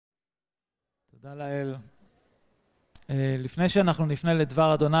תודה לאל. לפני שאנחנו נפנה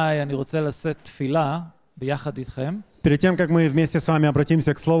לדבר אדוני, אני רוצה לשאת תפילה ביחד איתכם. Перед тем, как мы вместе с вами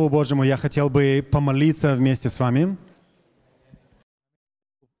обратимся к Слову Божьему, я хотел бы помолиться вместе с вами.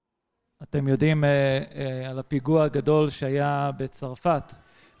 אתם יודעים על הפיגוע הגדול שהיה בצרפת.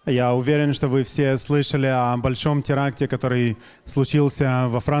 Я уверен, что вы все слышали о большом теракте, который случился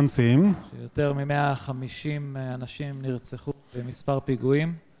во Франции. יותר מ-150 אנשים נרצחו במספר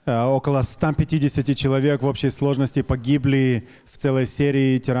פיגועים. Около 150 человек в общей сложности погибли в целой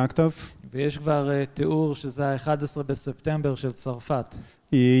серии терактов. ויש כבר תיאור שזה ה-11 בספטמבר של צרפת.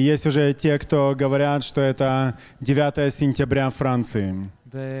 И есть уже те, кто говорят, что это 9 сентября Франции.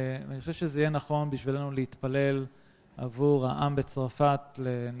 ואני חושב שזה יהיה נכון בשבילנו להתפלל עבור העם בצרפת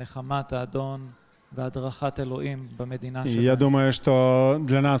לנחמת האדון והדרכת אלוהים במדינה שלנו. Я думаю, что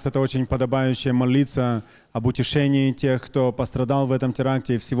для нас это очень подобающе молиться об утешении тех, кто пострадал в этом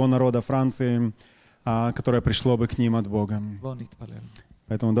теракте, и всего народа Франции, которое пришло бы к ним от Бога. בואו נתפלל.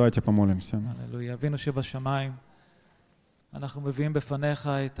 Поэтому давайте помолимся. הללויה. אבינו שבשמיים, אנחנו מביאים בפניך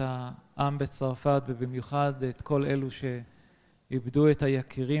את העם בצרפת, ובמיוחד את כל אלו שאיבדו את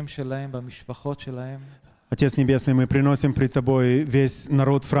היקירים שלהם במשפחות שלהם. Отец Небесный, мы приносим пред Тобой весь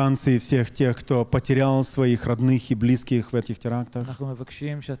народ Франции, всех тех, кто потерял своих родных и близких в этих терактах. אנחנו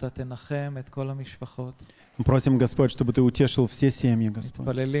מבקשים שאתה תנחם את כל המשפחות. Мы просим, Господь, чтобы Ты утешил все семьи, Господь.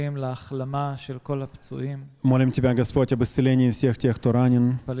 מתפללים להחלמה של כל הפצועים. Молим Тебя, Господь, об исцелении всех тех, кто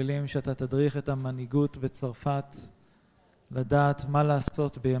ранен. מתפללים שאתה תדריך את המנהיגות בצרפת לדעת מה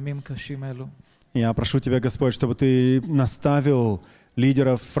לעשות בימים קשים אלו. Я прошу Тебя, Господь, чтобы Ты наставил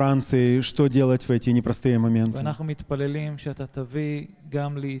лидеров Франции, что делать в эти непростые моменты. ואנחנו מתפללים שאתה תביא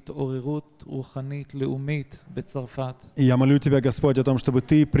גם להתעוררות רוחנית לאומית בצרפת. И я молю Тебя, Господь, о том, чтобы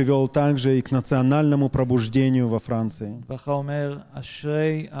Ты привел также и к национальному пробуждению во Франции. ואתה אומר,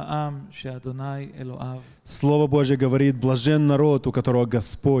 אשרי העם שאדוני אלוהיו. Слово Божье говорит: блажен народ, у которого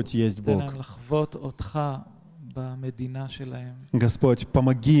Господь есть Бог. תן להם לחוות אותך במדינה שלהם. Господь,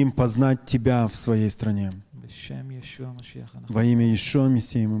 помоги им познать Тебя в своей стране. בשם ישוע המשיח אנחנו. Во имя Иешуа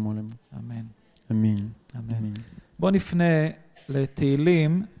Мессии мы молим. אמן. Аминь. אמן. בואו נפנה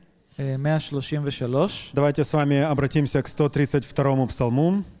לתהילים 133. Давайте с вами обратимся к 132-му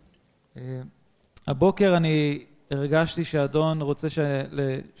псалму. הבוקר אני הרגשתי שהאדון רוצה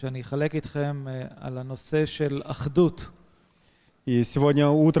שאני אחלק איתכם על הנושא של אחדות. И сегодня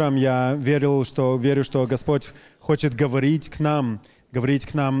утром я верю, что Господь хочет говорить к нам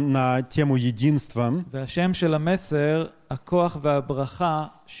на тему единства. והשם של המסר, הכוח והברכה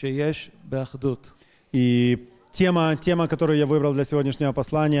שיש באחדות. И тема, которую я выбрал для сегодняшнего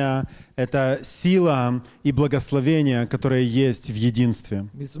послания, это сила и благословение, которые есть в единстве.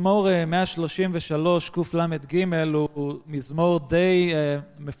 מזמור 133 קל"ג הוא מזמור די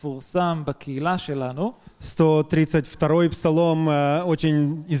מפורסם בקהילה שלנו. 132-й псалом,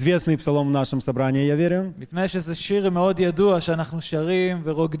 очень известный псалом в нашем собрании, я верю. מפני שזה שיר מאוד ידוע שאנחנו שרים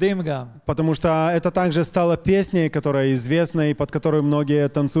ורוקדים גם. Потому что это также стало песней, которая известна и под которую многие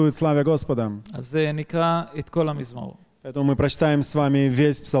танцуют славя Господа. אז נקרא את כל המזמור. Поэтому мы прочитаем с вами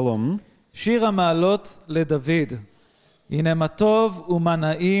весь псалом. שיר המעלות לדוד. הנה מה טוב ומה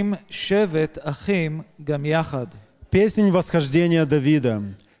נעים שבת אחים גם יחד. Песнь восхождения Давида.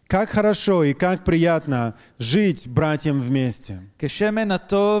 Как хорошо и как приятно жить братьям вместе. כשמן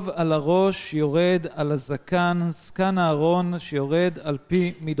הטוב על הראש יורד על הזקן, זקן הארון שיורד על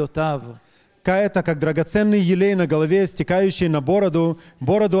פי מידותיו. Это как драгоценный елей на голове, стекающий на бороду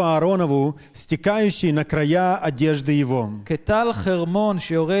Ааронову, стекающий на края одежды его. כטל חרמון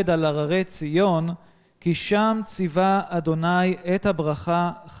שיורד על הררי ציון, כי שם ציווה אדוני את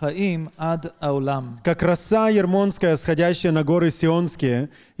הברכה חיים עד העולם. Как роса ермонская, сходящая на горы Сионские,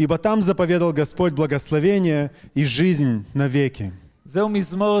 ибо там заповедал Господь благословение и жизнь навеки. זהו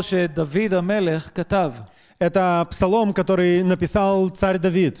מזמור שדוד המלך כתב. Это псалом, который написал царь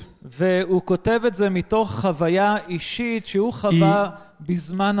Давид. והוא כותב את זה מתוך חוויה אישית שהוא חווה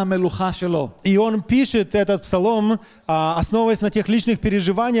בזמן המלוכה שלו. И он пишет этот псалом, основываясь на тех личных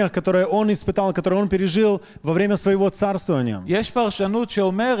переживаниях, которые он испытал, которые он пережил во время своего царствования. יש פרשנות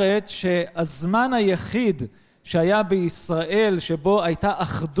שאומרת שהזמן היחיד שהיה בישראל שבו הייתה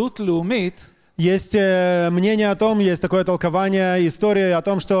אחדות לאומית, Есть мнение о том, есть такое толкование истории о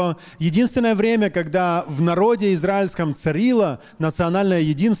том, что единственное время, когда в народе израильском царило национальное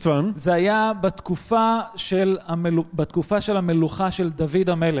единство, זה היה בתקופה של המלוכה של דוד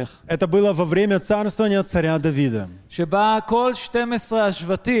המלך. это было во время царствования царя Давида. שבה כל 12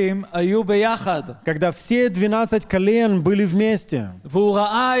 השבטים היו ביחד. Когда все 12 колен были вместе. והוא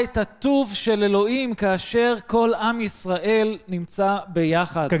ראה את הטוב של אלוהים כאשר כל עם ישראל נמצא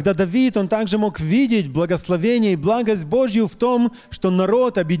ביחד. Когда Давид, он также мог мог видеть благословение и благость Божью в том, что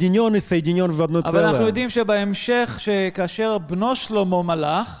народ объединен и соединен в одно אבל אנחנו целое. יודעים שבהמשך, שכאשר בנו שלמה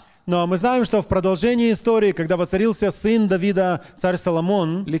מלך, Но мы знаем, что в продолжении истории, когда воцарился сын Давида, царь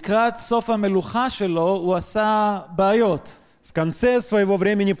Соломон, לקראת סוף המלוכה שלו, הוא עשה בעיות. в конце своего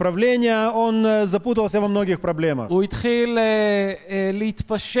времени правления он запутался во многих проблемах. הוא התחיל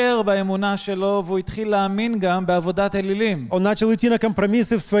להתפשר באמונה שלו, והוא התחיל להאמין גם בעבודת אלילים. Он начал идти на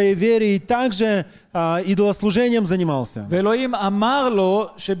компромиссы в своей вере и также идолослужением занимался. ואלוהים אמר לו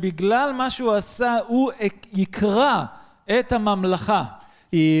שבגלל מה שהוא עשה, הוא יקרע את הממלכה.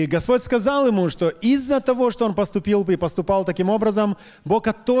 И Господь сказал ему, что из-за того, что он поступил и поступал таким образом, Бог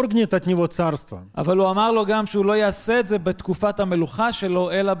отторгнет от него царство. אבל הוא אמר לו גם שהוא לא יעשה את זה בתקופת המלוכה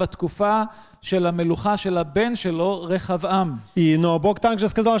שלו, אלא בתקופה של המלוכה של הבן שלו, רחבעם. Но Бог также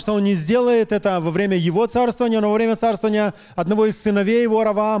сказал, что он не сделает это во время его царствования, но во время царствования одного из сыновей его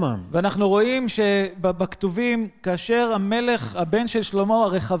Раваама. ואנחנו רואים שבכתובים, כאשר המלך, הבן של שלמה,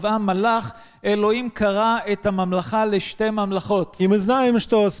 רחבעם מלך, אלוהים קרע את הממלכה לשתי ממלכות. И мы знаем,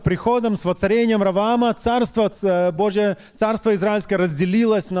 что с приходом, с воцарением Раваама царство Божие, царство израильское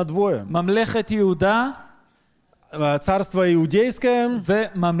разделилось на двое. ממלכת יהודה Царство иудейское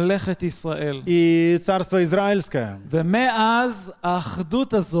וממלכת ישראל. и царство израильское. ומאז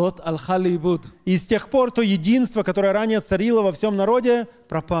האחדות הזאת הלכה לאיבוד. И с тех пор то единство, которое ранее царило во всем народе,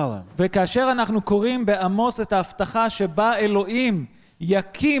 пропало. וכאשר אנחנו קוראים בעמוס את ההבטחה שבה אלוהים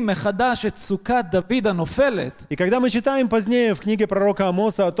יקים מחדש את סוכת דוד הנופלת. И когда мы читаем позднее в книге пророка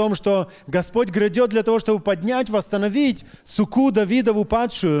Амоса о том, что Господь грядет для того, чтобы поднять, восстановить суку Давидову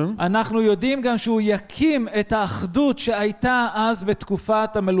падшую, אנחנו יודעים גם שהוא יקים את האחדות שהייתה אז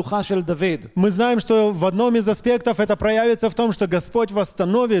בתקופת המלוכה של דוד. мы знаем, что в одном из аспектов это проявится в том, что Господь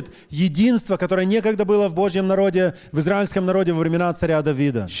восстановит единство, которое некогда было в Божьем народе, в израильском народе во времена царя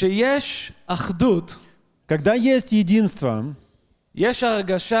Давида. שיש אחדות, Когда есть единство, יש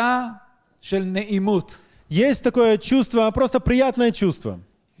הרגשה של נעימות. есть такое чувство, просто приятное чувство.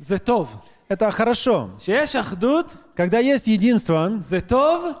 זה טוב. Это хорошо. שיש אחדות, Когда есть единство, זה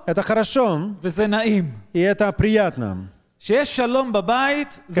טוב это хорошо, וזה נעים. и это приятно. שיש שלום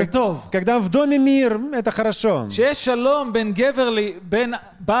בבית, זה טוב. Когда в доме мир, это хорошо. שיש שלום בין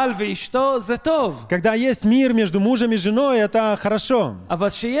בעל ואשתו, זה טוב. Когда есть мир между мужем и женой, это хорошо. אבל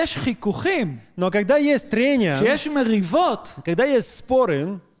שיש חיכוכים, Но когда есть трения, שיש מריבות, когда есть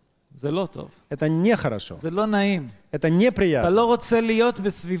споры, זה לא טוב. это нехорошо. זה לא נעים. Это אתה неприятно. לא רוצה להיות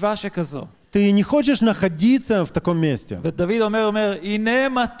בסביבה שכזו. Ты не хочешь находиться в таком месте. ודוד אומר, הנה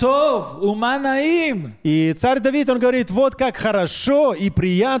מה טוב ומה נעים. И царь Давид, он говорит, вот как хорошо и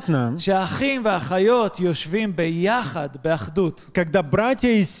приятно, שהאחים והאחיות יושבים ביחד, באחדות. когда братья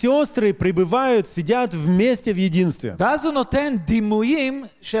и сестры пребывают, сидят вместе в единстве. ואז הוא נותן דימויים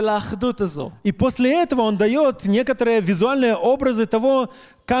של האחדות הזו. И после этого он дает некоторые визуальные образы того,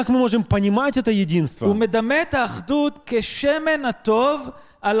 как мы можем понимать это единство. הוא מדמה את האחדות כשמן הטוב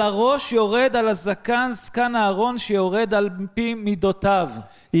על הראש יורד על הזקן, זקן הארון שיורד על פי מידותיו.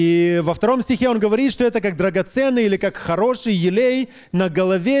 И во втором стихе он говорит, что это как драгоценный или как хороший елей на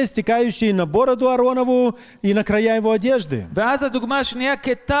голове, стекающий на бороду Ааронову и на края его одежды. ואז הדוגמה השנייה,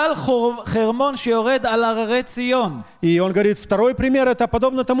 כטל חרמון שיורד על הררי ציון. И он говорит, второй пример, это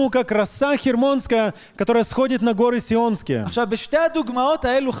подобно тому, как роса хермонская, которая сходит на горы Сионские. עכשיו, בשתי הדוגמאות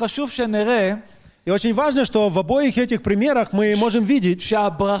האלו חשוב שנראה И очень важно, что в обоих этих примерах мы можем видеть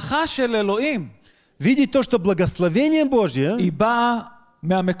שהברכה של אלוהים то, что благословение Божье, היא באה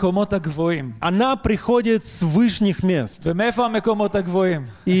מהמקומות הגבוהים. она приходит с вышних мест. ומאיפה המקומות הגבוהים?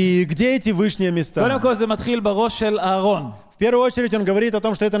 И где эти вышние места? קודם כל זה מתחיל בראש של אהרון. В первую очередь он говорит о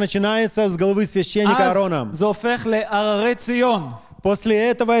том, что это начинается с головы священника Аарона. אז זה הופך להררי ציון. После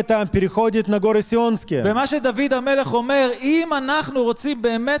этого это переходит на горы Сионские. ומה שדוד המלך אומר, אם אנחנו רוצים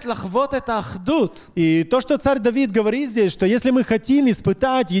באמת לחוות את האחדות, И то, что царь Давид говорит здесь, что если мы хотим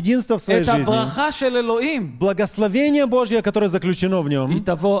испытать единство в своей את жизни, הברכה של אלוהים, благословение Божье, которое заключено в нем, היא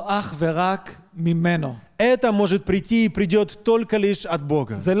תבוא אך ורק ממנו. это может прийти и придет только лишь от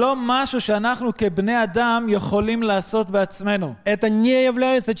Бога. זה לא משהו שאנחנו כבני אדם יכולים לעשות בעצמנו. Это не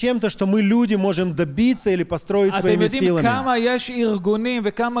является чем-то, что мы, люди, можем добиться или построить אתם своими יודעים силами. כמה יש ארגונים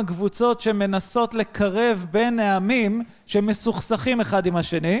וכמה קבוצות שמנסות לקרב בין העמים שמסוכסכים אחד עם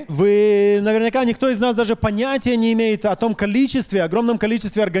השני. Вы, наверняка, никто из нас даже понятия не имеет о том количестве, огромном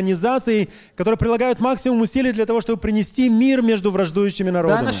количестве организаций, которые прилагают максимум усилий для того, чтобы принести мир между враждующими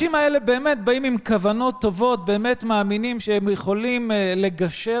народами. והאנשים האלה באמת באים עם כוונות טובות, באמת מאמינים שהם יכולים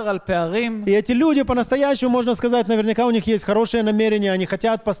לגשר על פערים. И эти люди, по-настоящему, можно сказать, наверняка у них есть хорошее намерение, они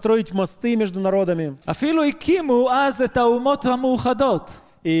хотят построить мосты между народами. אפילו הקימו אז את האומות המאוחדות.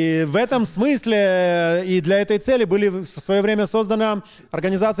 И в этом смысле и для этой цели были в свое время создана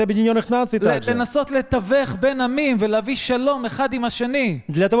Организация Объединенных Наций также. לנסות לתווך בין עמים ולהביא שלום אחד עם השני.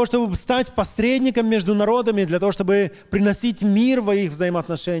 Для того, чтобы стать посредником между народами, для того, чтобы приносить мир в их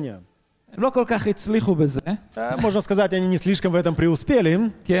взаимоотношения. הם לא כל כך הצליחו בזה. Можно сказать, они не слишком в этом преуспели.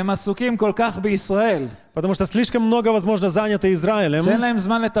 כי הם עסוקים כל כך בישראל. Потому что слишком много, возможно, заняты Израилем. שאין להם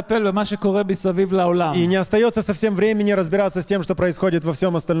זמן לטפל במה שקורה מסביב לעולם. И не остается совсем времени разбираться с тем, что происходит во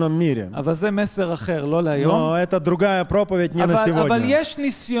всем остальном мире. אבל זה מסר אחר, לא להיום. Но это другая проповедь, не на сегодня. אבל יש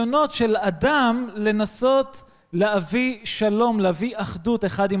ניסיונות של אדם לנסות להביא שלום, להביא אחדות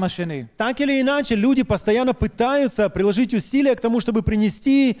אחד עם השני. Так или иначе, люди постоянно пытаются приложить усилия к тому, чтобы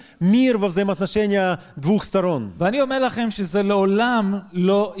принести мир во взаимоотношения двух сторон. ואני אומר לכם שזה לעולם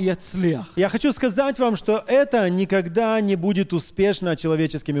לא יצליח. Я хочу сказать вам, что это никогда не будет успешно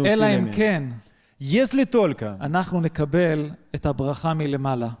человеческими אלא אם усилиями. כן, Если только, אנחנו נקבל את הברכה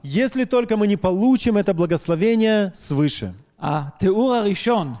מלמעלה. если только мы не получим это благословение свыше. התיאור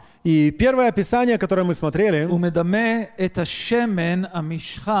הראשון, И первое описание, которое мы смотрели, הוא מדמה את השמן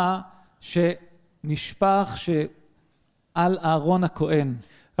המשחה שנשפך על אהרון הכהן.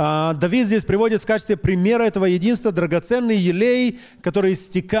 Давид здесь приводит в качестве примера этого единства драгоценный елей, который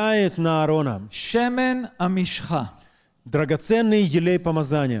стекает на Аарона. שמן המשחה. Драгоценный елей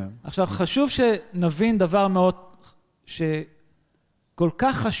помазания. עכשיו חשוב שנבין דבר מאוד שכל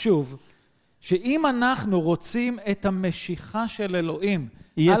כך חשוב, שאם אנחנו רוצים את המשיכה של אלוהים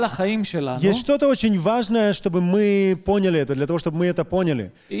על החיים שלנו, Есть что-то очень важное, чтобы мы поняли это, для того, чтобы мы это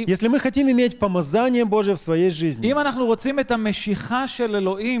поняли. Если мы хотим иметь помазание Божие в своей жизни, אם אנחנו רוצים את המשיכה של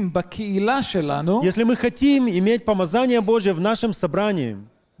אלוהים בקהילה שלנו, если мы хотим иметь помазание Божие в нашем собрании,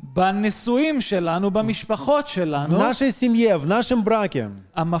 בנישואים שלנו, במשפחות в שלנו, нашей семье, в нашем браке,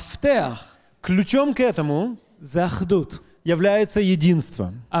 המפתח ключом к этому זה אחדות. является единство.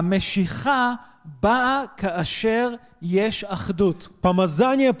 המשיכה באה כאשר יש אחדות.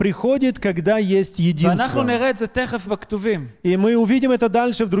 Помазание приходит, когда есть ואנחנו единство. נראה את זה תכף בכתובים. И мы увидим это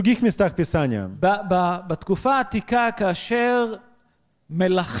дальше в других местах Писания. בתקופה העתיקה, כאשר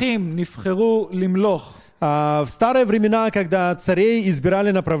מלכים נבחרו למלוך, В старые времена, когда царей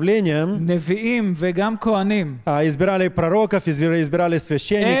избирали направлением, נביאים וגם כהנים, избирали пророков, избирали הם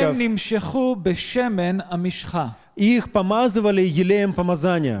священников, נמשכו בשמן המשחה. их помазывали елеем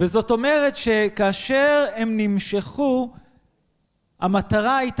помазания. וזאת אומרת שכאשר הם נמשכו,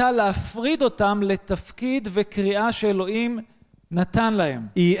 המטרה הייתה להפריד אותם לתפקיד וקריאה שאלוהים נתן להם.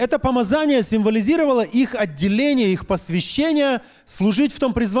 И это помазание символизировало их отделение, их посвящение служить в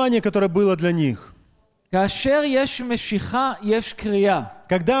том призвании, которое было для них. כאשר יש משיכה, יש קריאה.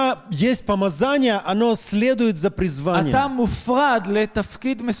 Когда есть помазание, оно следует за призванием. אתה מופרד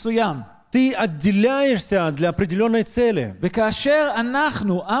לתפקיד מסוים. Ты отделяешься для определенной цели. וכאשר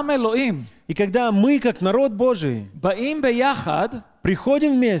אנחנו, עם אלוהים, И когда мы, как народ Божий, באים ביחד,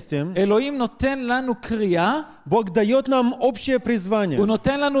 приходим вместе, אלוהים נותן לנו קריאה, Бог дает нам общее призвание. הוא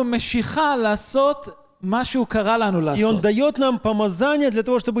נותן לנו משיכה לעשות מה שהוא קרא לנו И Он לעשות. дает нам помазание для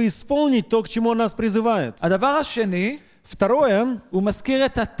того, чтобы исполнить то, к чему Он нас призывает. הדבר השני, Второе, הוא מזכיר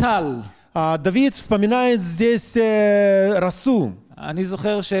את הטל. Давид вспоминает здесь росу. אני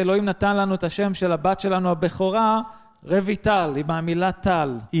זוכר שאלוהים נתן לנו את השם של הבת שלנו הבכורה, רויטל, עם המילה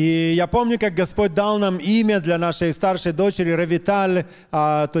טל. И я помню, как Господь дал нам имя для нашей старшей дочери Ревиталь,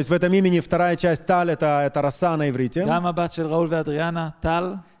 то есть в этом имени вторая часть Таль, это роса на иврите. גם הבת של ראול ואדריאנה,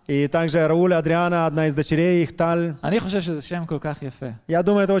 טל. И также Рауль и Адриана, одна из дочерей их, Таль. אני חושב שזה שם כל כך יפה. Я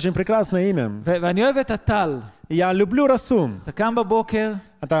думаю, это очень прекрасное имя. ואני אוהב את הטל. Я люблю росу. אתה קם בבוקר,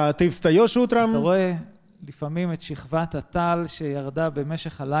 Ты встаешь אתה утром, רואה לפעמים את שכבת הטל שירדה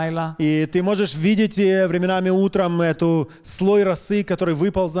במשך הלילה. и ты можешь видеть временами утром эту слой росы, который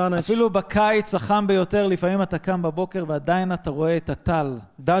выпал за ночь. אפילו בקיץ החם ביותר, לפעמים אתה קם בבוקר ועדיין אתה רואה את הטל.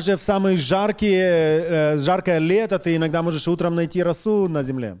 Даже в самые жаркое лето ты иногда можешь утром найти росу на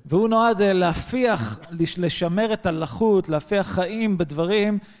земле. והוא נועד להפיח, לשמר את הלחות, להפיח חיים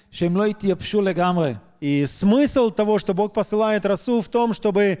בדברים שהם לא יתייבשו לגמרי. И смысл того, что Бог посылает росу, в том,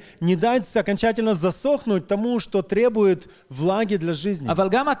 чтобы не дать окончательно засохнуть тому, что требует влаги для жизни. אבל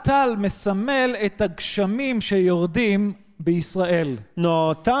גם הטל מסמל את הגשמים שיורדים בישראל.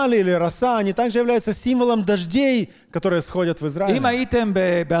 Но таль или роса, они также являются символом дождей, которые сходят в אם Израиле. הייתם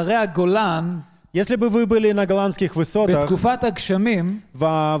בערי הגולן, Если бы вы были на голландских высотах בתקופת הגשמים,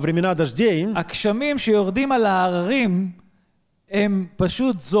 во времена дождей, הגשמים שיורדים על ההררים, הם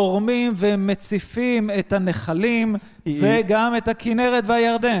פשוט זורמים ומציפים את הנחלים וגם את הכנרת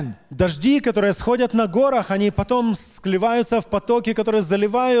והירדן. Дожди, которые сходят на горах, они потом сливаются в потоки, которые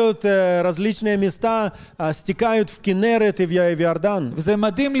заливают различные места, стекают в Кинерет и в Иордан. וזה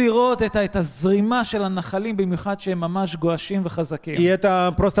מדהים לראות את הזרימה של הנחלים, במיוחד שהם ממש גועשים וחזקים. И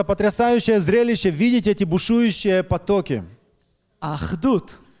это просто потрясающее зрелище, видеть эти бушующие потоки.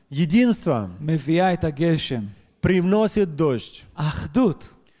 האחדות Единство מביאה את הגשם. приносит дождь.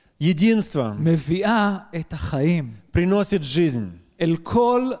 האחדות Единство מביאה את החיים. приносит жизнь. אל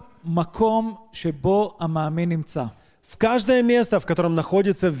כל מקום שבו המאמין נמצא. В каждое место, в котором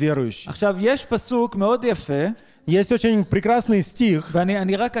находится верующий. עכשיו, יש פסוק מאוד יפה, Есть очень прекрасный стих,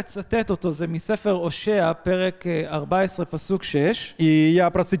 ואני רק אצטט אותו, זה מספר הושע, פרק 14, פסוק 6. и я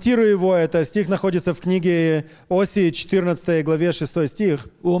процитирую его, это стих находится в книге Осии, 14 главе, 6 стих.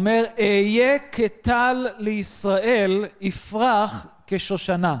 הוא אומר, אהיה כטל לישראל, יפרח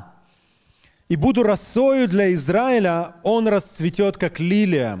כשושנה. «И буду росою для Израиля, он расцветет, как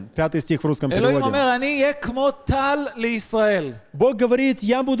лилия». 5 стих в русском אלוהים переводе. אומר, אני אהיה כמו טל לישראל. Бог говорит,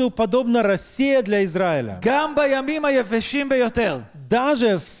 я буду подобно росе для Израиля. גם בימים היבשים ביותר.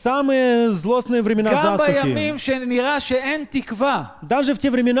 Даже в самые злостные времена גם засухи. בימים שנראה שאין תקווה. Даже в те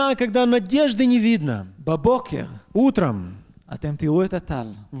времена, когда надежды не видно. בבוקר. Утром אתם תראו את הטל.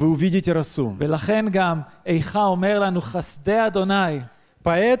 вы увидите росу. ולכן גם איכה אומר לנו, חסדי אדוני.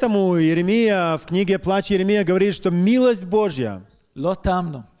 Поэтому Иеремия, в книге «Плач Иеремия» говорит, что милость Божья לא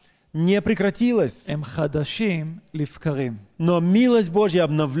תמנו. не прекратилась, הם חדשים לבקרים. но милость Божья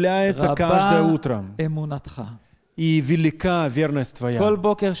обновляется каждое רבה утро. אמונתך. И велика верность твоя. כל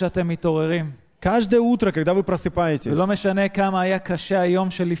בוקר שאתם מתעוררים, Каждое утро, когда вы просыпаетесь, ולא משנה כמה היה קשה היום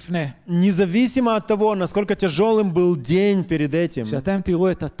שלפני, независимо от того, насколько тяжелым был день перед этим, כשאתם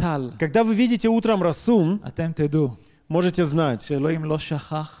תראו את הטל, когда вы видите утром росу, אתם תדעו можете знать, שאלוהים לא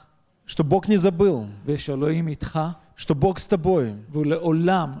שכח, что Бог не забыл, ושאלוהים איתך, что Бог с тобой, והוא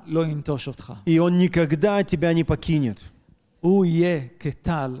לעולם לא ינטוש אותך. и Он никогда тебя не покинет. הוא יהיה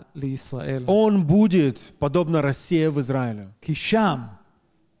כטל לישראל. Он будет подобно росе в Израиле. כי שם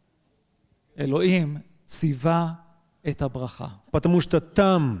אלוהים ציווה את הברכה. Потому что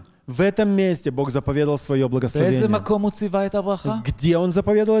там, в этом месте, Бог заповедал свое באיזה благословение. מקום הוא ציווה את הברכה? Где Он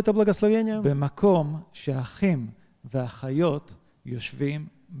заповедал это благословение? במקום שהאחים והאחיות יושבים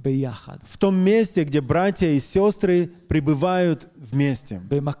ביחד. В том месте, где братья и сестры пребывают вместе.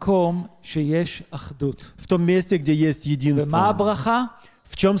 במקום שיש אחדות. В том месте, где есть ומה единство. הברכה?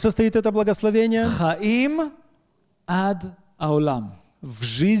 В чем состоит это благословение? חיים עד העולם. В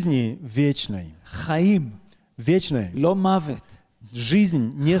жизни вечной. חיים, Вечной. לא מוות.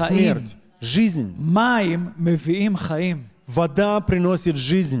 Жизнь, не Хаим. смерть. Жизнь. מים מביאים חיים. Вода приносит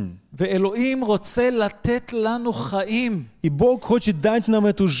жизнь. ואלוהים רוצה לתת לנו חיים. И Бог хочет дать нам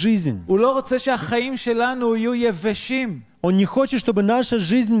эту жизнь. הוא לא רוצה שהחיים שלנו יהיו יבשים. Он не хочет, чтобы наша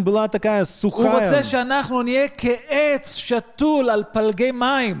жизнь была такая הוא רוצה сухая. שאנחנו נהיה כעץ שתול על פלגי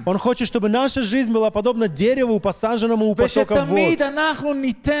מים. Он хочет, чтобы наша жизнь была подобна дереву, посаженному у потока вод. ושתמיד אנחנו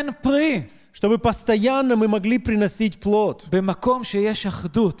ניתן פרי. Чтобы постоянно мы могли приносить плод. במקום שיש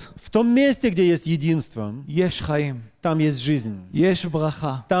אחדות, В том месте, где есть единство, יש חיים. там есть жизнь. יש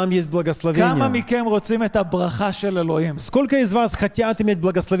ברכה. Там есть כמה благословение. מכם רוצים את הברכה של אלוהים? Сколько из вас хотят иметь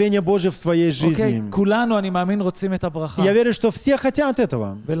благословение Божье в своей אוקיי, жизни? כולנו, אני מאמין, רוצים את הברכה. Я верю, что все хотят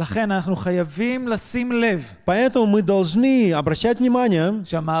этого. ולכן אנחנו חייבים לשים לב Поэтому мы должны обращать внимание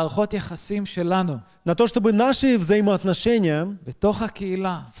שהמערכות יחסים שלנו на то, чтобы наши взаимоотношения בתוך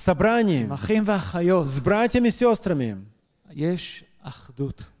הקהילה, в собрании עם אחים ואחיות, с братьями и сестрами, יש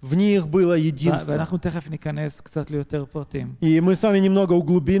אחדות. в них было единство. ואנחנו תכף ניכנס קצת ליותר פרטים. И мы с вами немного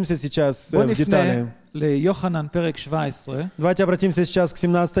углубимся сейчас בוא в נפנה детали. ליוחנן פרק 17. Давайте обратимся сейчас к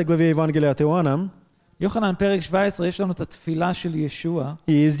 17 главе Евангелия от Иоанна. יוחנן פרק 17, יש לנו את התפילה של ישוע.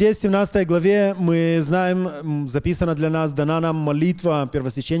 И здесь, в 17 главе, мы знаем, записана для нас, дана нам молитва,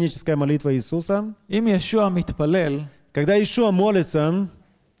 первосвященническая молитва Иисуса. אם ישוע מתפלל, Когда Иешуа молится,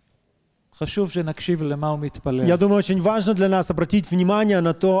 חשוב שנקשיב למה הוא מתפלל. я думаю, очень важно для нас обратить внимание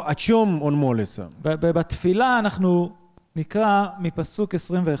на то, о чем он молится. בתפילה אנחנו נקרא מפסוק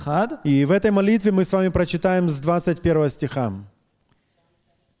 21. И в этой молитве мы с вами прочитаем с 21 стиха.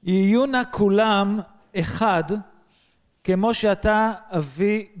 יהיו נא כולם אחד, כמו שאתה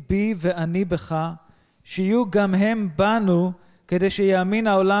אבי בי ואני בך, שיהיו גם הם בנו, כדי שיאמין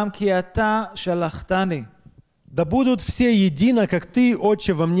העולם כי אתה שלחתני. «Да будут все едино, как ты,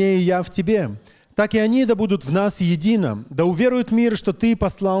 Отче, во мне и я в тебе. Так и они да будут в нас едино. Да уверует мир, что ты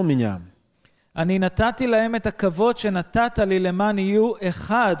послал меня». אני נתתי להם את הכבוד שנתת לי למען יהיו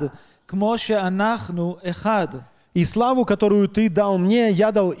אחד, כמו שאנחנו אחד. И славу, которую ты дал мне,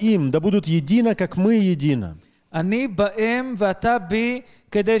 я дал им, да будут едино, как мы едино. אני בהם ואתה בי,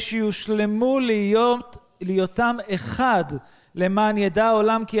 כדי שיושלמו להיותם אחד, למען ידע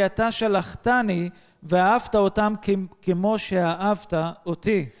העולם כי אתה שלחתני, ואהבת אותם כמו שאהבת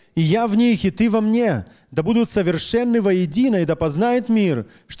אותי. И я в них, и ты во мне, да будут совершенны воедино, и да познает мир,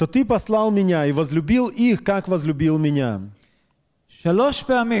 что ты послал меня и возлюбил их, как возлюбил меня. 3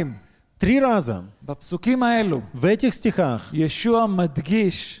 פעמים 3 раза בפסוקים האלו в этих стихах ישוע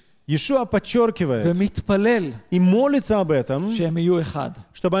מדגיש Иешуа подчеркивает ומתפלל и молится об этом, שהם יהיו אחד,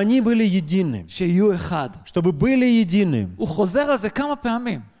 чтобы они были едины, שיהיו אחד. чтобы были едины. הוא חוזר על זה כמה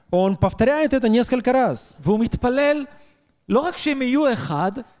פעמים. Он повторяет это несколько раз. והוא מתפלל לא רק שהם יהיו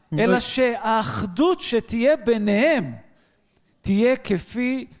אחד, אלא שהאחדות שתהיה ביניהם תהיה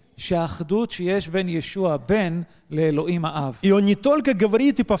כפי שהאחדות שיש בין ישוע בן לאלוהים האב. И он не только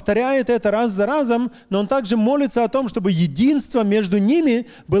говорит и повторяет это раз за разом, но он также молится о том, чтобы единство между ними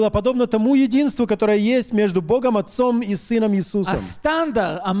было подобно тому единству, которое есть между Богом Отцом и Сыном Иисусом.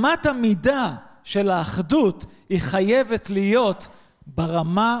 הסטנדרט, אמת המידה של האחדות היא חייבת להיות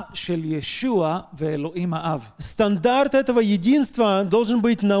ברמה של ישוע ואלוהים האב. Стандарт этого единства должен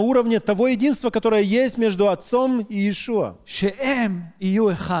быть на уровне того единства, которое есть между Отцом и Иешуа. שהם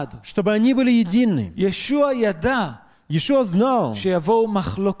יהיו אחד. Чтобы они были едины. ישוע ידע Иешуа знал, שיבואו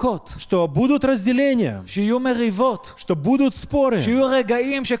מחלוקות, что будут разделения, שיהיו מריבות, что будут споры, שיהיו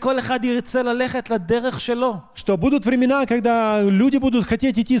רגעים שכל אחד ירצה ללכת לדרך שלו. что будут времена, когда люди будут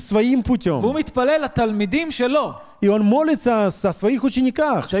хотеть идти своим путем. והוא מתפלל לתלמידים שלו, И он молится о своих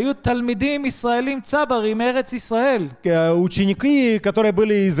учениках, שהיו תלמידים ישראלים צברים מארץ ישראל, ученики, которые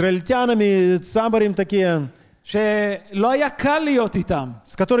были израильтянами, цабарим такие, שלא היה קל להיות איתם.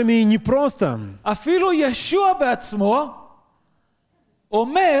 с которыми не просто. אפילו ישוע בעצמו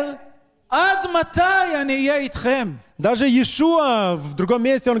אומר, עד מתי אני אהיה איתכם? Даже Иешуа в другом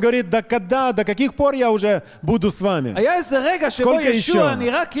месте, он говорит, да когда, до каких пор я уже буду с вами? היה איזה רגע שבו ישוע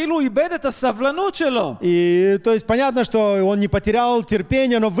נראה כאילו הוא איבד את הסבלנות שלו. И то есть понятно, что он не потерял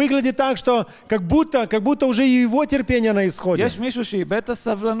терпение, но выглядит так, что как будто уже и его терпение на исходе. יש מישהו שאיבד את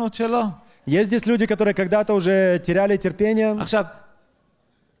הסבלנות שלו? Есть здесь люди, которые когда-то уже теряли терпение. עכשיו,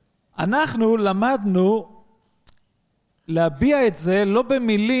 אנחנו למדנו להביע את זה לא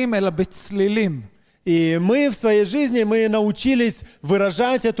במילים אלא בצלילים. И мы в своей жизни, мы научились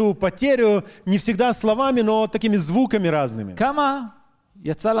выражать эту потерю не всегда словами, но такими звуками разными. כמה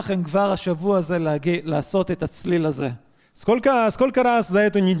יצא לכם כבר השבוע הזה לעשות את הצליל הזה? Сколько раз за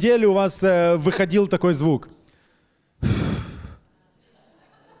эту неделю у вас выходил такой звук?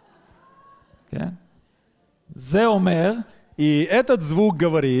 כן? זה אומר, И этот звук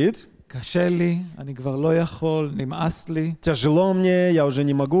говорит, קשה לי, אני כבר לא יכול, נמאס לי. тяжело мне, я уже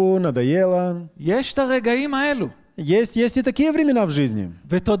не могу, надоело. יש את הרגעים האלו. Есть и такие времена в жизни.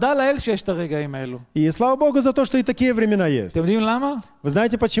 ותודה לאל שיש את הרגעים האלו. И слава Богу за то, что и такие времена есть. אתם יודעים למה? Вы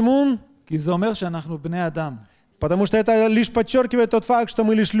знаете почему? כי זה אומר שאנחנו בני אדם. Потому что это лишь подчеркивает тот факт, что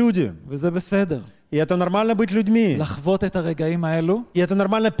мы лишь люди. וזה בסדר. И это нормально быть людьми. לחוות את הרגעים האלו. И это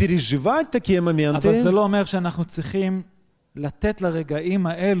нормально переживать такие моменты. אבל זה לא אומר שאנחנו צריכים לתת לרגעים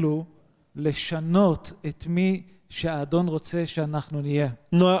האלו לשנות את מי שהאדון רוצה שאנחנו נהיה.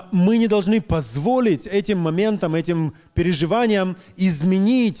 Но мы не должны позволить этим моментам, этим переживаниям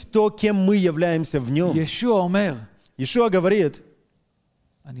изменить то, кем мы являемся в нем. ישוע אומר, Иешуа говорит,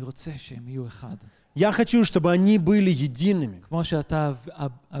 אני רוצה שהם יהיו אחד. я хочу, чтобы они были едиными. כמו שאתה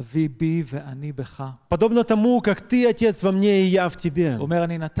אבי בי ואני בך. Подобно тому, как ты, Отец, во мне и я в тебе. הוא אומר,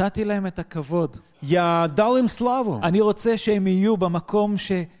 אני נתתי להם את הכבוד. Я дал им славу. אני רוצה שהם יהיו במקום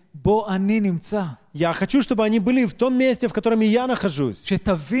שבו אני נמצא. Я хочу, чтобы они были в том месте, в котором и я нахожусь.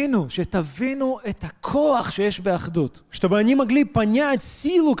 שתבינו את הכוח שיש באחדות. Чтобы они могли понять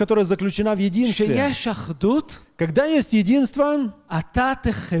силу, которая заключена в единстве. כשיש אחדות, Когда есть единство, אתה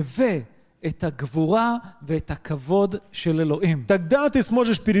תחווה את הגבורה ואת הכבוד של אלוהים. тогда ты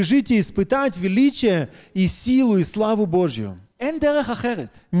сможешь пережить и испытать величие и силу и славу Божью. אין דרך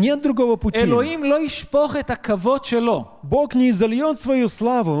אחרת. Нет другого пути. אלוהים לא ישפוך את הכבוד שלו, Бог не изольет свою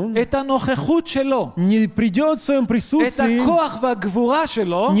славу, את הנוכחות שלו, не придет в своем את присутствии, הכוח והגבורה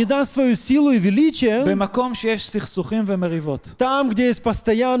שלו, не даст свою силу и величие במקום שיש סכסוכים ומריבות. там, где есть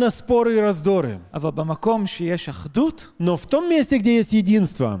постоянно споры и раздоры. אבל במקום שיש אחדות, Но в том месте, где есть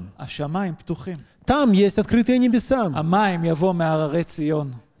единство, השמיים פתוחים. там есть открытые небеса. המים יבוא מהררי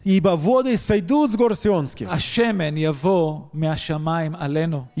ציון. Ибо воды сойдут с гор Сионских. השמן יבוא מהשמיים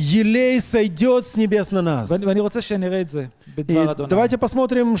עלינו. Елей сойдет с небес на нас. ואני רוצה שנראה את זה בדבר И אדוני. давайте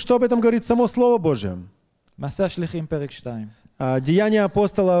посмотрим, что об этом говорит само Слово Божье. מעשה השליחים פרק 2. Деяния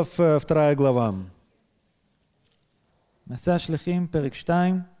апостолов, 2 глава. מעשה השליחים, פרק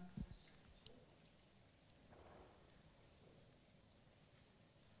 2.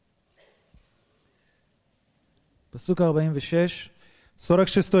 פסוק 46.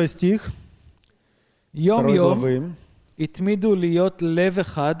 46 стих. יום יום главы. התמידו להיות לב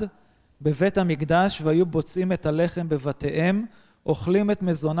אחד בבית המקדש, והיו בוצעים את הלחם בבתיהם, אוכלים את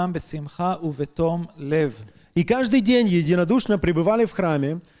מזונם בשמחה ובתום לב. И каждый день единодушно пребывали в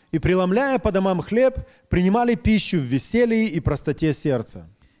храме, и, преломляя по домам хлеб, принимали пищу в веселье и простоте сердца.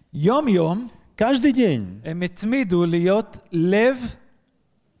 יום יום Каждый день הם התמידו להיות לב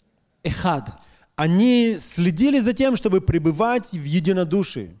אחד. они следили за тем, чтобы пребывать в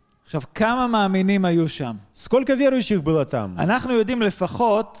единодушии. עכשיו, כמה מאמינים היו שם? Сколько верующих было там? אנחנו יודעים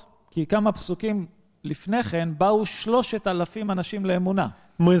לפחות, כי כמה פסוקים לפני כן, באו 3,000 אנשים לאמונה.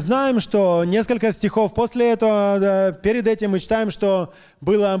 Мы знаем, что несколько стихов после этого, перед этим мы читаем, что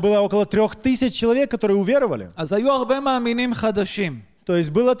было около 3000 человек, которые уверовали. אז היו הרבה מאמינים חדשים. То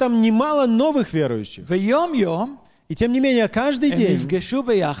есть было там немало новых верующих. ויום יום, И тем не менее, каждый הם день נפגשו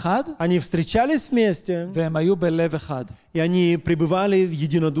ביחד, они встречались вместе, והם היו בלב אחד. и они пребывали в עכשיו,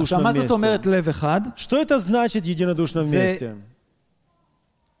 единодушном מה זאת אומרת месте. לב אחד? Что это значит единодушном месте?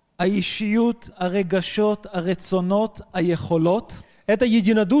 האישיות, הרגשות, הרצונות, היכולות, Это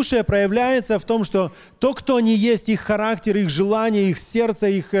единодушие проявляется в том, что то, кто они есть, их характер, их желания, их сердце,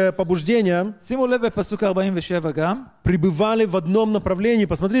 их побуждения, שימו לב בפסוק 47 גם, пребывали в одном направлении.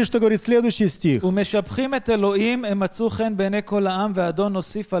 Посмотрите, что говорит следующий стих. ומשבחים את אלוהים, הם מצאו חן בעיני כל העם, והאדון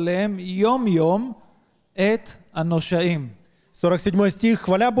הוסיף עליהם יום יום את הנושעים. 47 стих.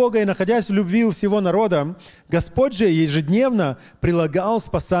 «Хваля Бога и находясь в любви у всего народа, Господь же ежедневно прилагал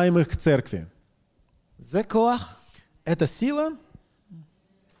спасаемых к церкви». זה כוח? Это сила?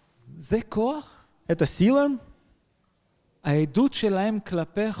 זה כוח? Это сила? העדות שלהם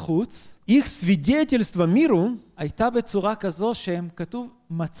כלפי חוץ Их свидетельство миру הייתה בצורה כזו שהם כתוב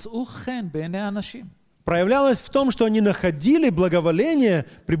מצאו חן בעיני האנשים. проявлялось в том, что они находили благоволение,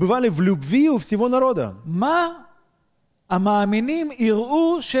 пребывали в любви у всего народа. מה המאמינים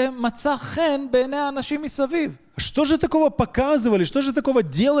יראו שמצא חן בעיני האנשים מסביב? Что же такого показывали, что же такого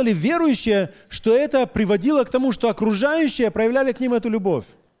делали верующие, что это приводило к тому, что окружающие проявляли к ним эту любовь?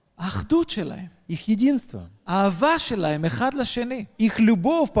 האחדות שלהם, Их единство, האהבה שלהם אחד לשני, их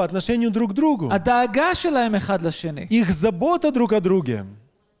любовь по отношению друг к другу, הדאגה שלהם אחד לשני. их забота друг о друге.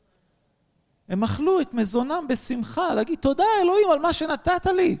 הם אכלו את מזונם בשמחה, להגיד תודה אלוהים על מה שנתת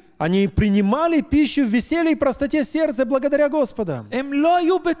לי. Они принимали пищу в веселье и простоте сердца благодаря Господа. הם לא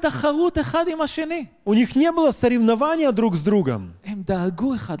היו בתחרות אחד עם השני. У них не было соревнования друг с другом. הם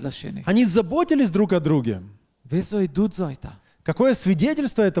דאגו אחד לשני. Они заботились друг о друге. ואיזו עדות זו הייתה. Какое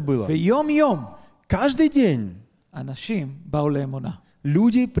свидетельство это было? ויום יום Каждый день אנשים באו לאמונה.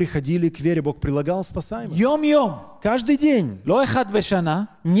 люди приходили к вере, Бог прилагал спасаемых. יום יום. Каждый день, לא אחד בשנה,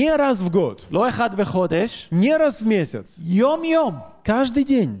 не раз в год, לא אחד בחודש, не раз в месяц, יום יום. каждый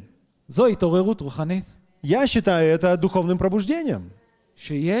день. זו התעוררות רוחנית. Я считаю это духовным пробуждением.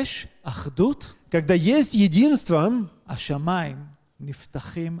 שיש אחדות, Когда есть единство, השמיים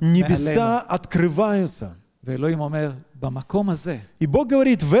נפתחים небеса מעלינו. открываются. ואלוהים אומר, במקום הזה, И Бог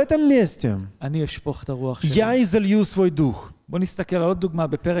говорит, в этом месте אני אשפוך את הרוח שלי. я изолью свой дух. בוא נסתכל על עוד דוגמה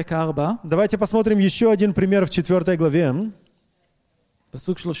בפרק 4, Давайте посмотрим еще один пример в 4 главе,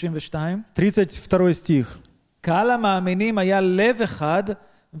 פסוק 32. 32 стих. קהל המאמינים היה לב אחד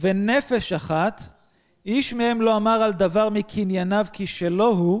ונפש אחת, איש מהם לא אמר על דבר מקנייניו כי שלא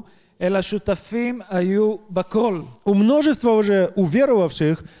הוא, אלא שותפים היו בכל. У множества уже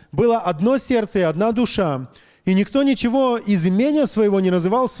уверовавших было одно сердце и одна душа, и никто ничего из имения своего не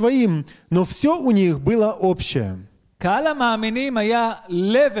называл своим, но все у них было общее. קהל המאמינים היה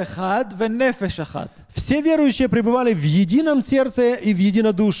לב אחד ונפש אחת. Все верующие пребывали в едином сердце и в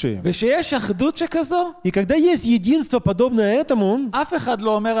единодушии. ושיש אחדות שכזו, И когда есть единство, подобное этому, אף אחד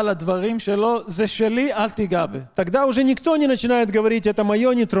לא אומר על הדברים שלו, זה שלי, אל תיגע בה. тогда уже никто не начинает говорить «это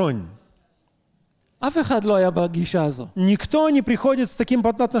мое, не тронь». אף אחד לא היה בגישה הזו. Никто не приходит с таким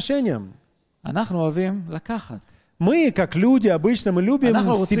отношением. אנחנו אוהבים לקחת. Мы, как люди, обычно мы любим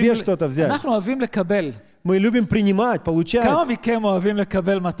אנחנו себе что-то взять. אנחנו אוהבים לקבל. Мы любим принимать, получать. כמה מכם אוהבים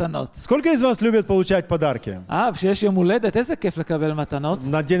לקבל מתנות? Сколько из вас любят получать подарки? כשיש יום הולדת, איזה כיף לקבל מתנות.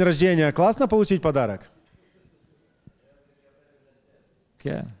 На день рождения классно получить подарок?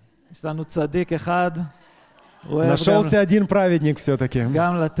 כן. יש לנו צדיק אחד. הוא אוהב Нашелся один праведник все-таки.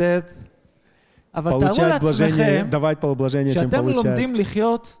 גם לתת. אבל תארו Получать блажение, לעצמכם, давать поблажение, чем שאתם получать. לומדים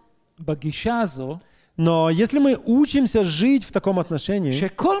לחיות בגישה הזו, Но если мы учимся жить в таком отношении,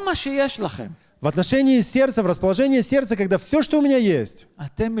 שכל מה שיש לכם, в отношении сердца, в расположении сердца, когда все, что у меня есть,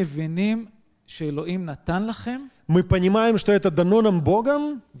 אתם מבינים שאלוהים נתן לכם, Мы понимаем, что это дано нам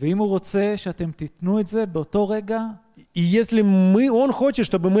Богом, ואם הוא רוצה שאתם תיתנו את זה באותו רגע, и если Он хочет,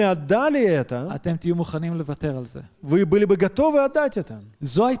 чтобы мы отдали это, אתם תהיו מוכנים לוותר על זה. вы были бы готовы отдать это.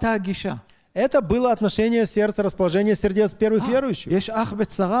 זו הייתה הגישה. Это было отношение сердца, расположение сердец первых верующих. יש אח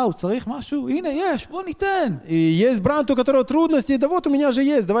בצרה, הוא צריך משהו? הנה יש, בוא ניתן. И есть брат, у которого трудности, да вот у меня же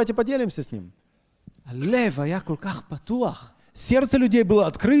есть, давайте поделимся с ним. הלב היה כל כך פתוח. Сердце людей было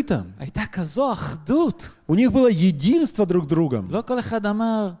открыто. הייתה כזו אחדות. У них было единство друг с другом. לא כל אחד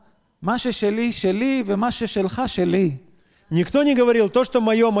אמר, מה ששלי, שלי, ומה ששלך, שלי. Никто не говорил, то, что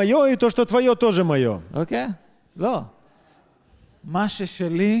мое, мое, и то, что твое, тоже мое. אוקיי? לא. מה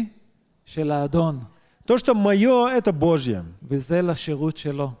ששלי, של האדון. То, что мое, это Божье. וזה לשירות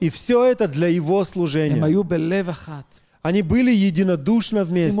שלו. И все это для Его הם служения. היו בלב אחת. Они были единодушно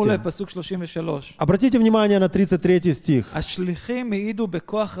שימו לב, вместе. פסוק 33. Обратите внимание на 33 стих. השליחים העידו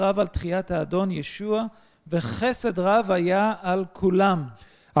בכוח רב על תחיית האדון ישוע, וחסד רב היה על כולם.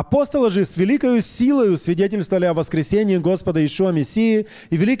 Апостолы же с великою силою свидетельствовали о воскресении Господа Иешуа Мессии,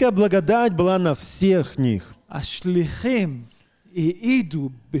 и великая благодать была на всех них. השליחים העידו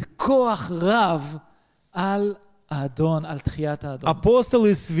בכוח רב על האדון, על תחיית האדון.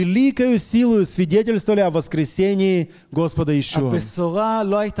 Апостолы с великою силою свидетельствовали о воскресении Господа Иешуа. הבשורה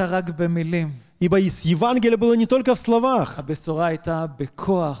לא הייתה רק במילים. Ибо Евангелие было не только в словах. הבשורה הייתה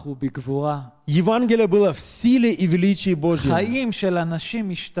בכוח ובגבורה. Евангелие было в силе и величии Божьем. חיים של אנשים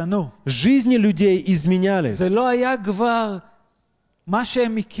השתנו. Жизни людей изменялись. זה לא היה כבר מה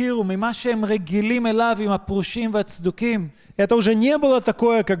שהם הכירו, ממה שהם רגילים אליו עם הפרושים והצדוקים. Это уже не было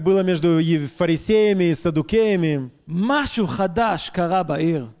такое, как было между фарисеями и саддукеями. משהו חדש קרה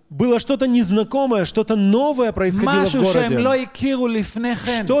בעיר. Было что-то незнакомое, что-то новое происходило в משהו שהם לא городе. הכירו לפני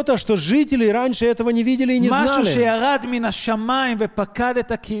כן. Что-то, что жители раньше этого не видели и не משהו знали. שירד מן השמיים ופקד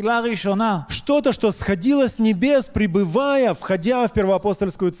את הקהילה הראשונה. Что-то, что сходило с небес, пребывая, входя в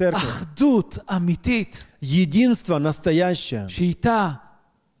первоапостольскую церковь. אחדות אמיתית. Единство настоящее, שאיתה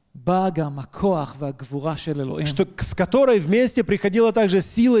באה גם הכוח והגבורה של אלוהים. с которой вместе приходила также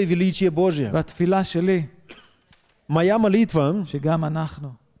сила и величие Божье. והתפילה שלי, Моя молитва שגם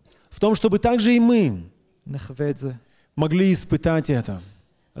אנחנו в том, чтобы также и мы נחווה את זה. могли испытать это.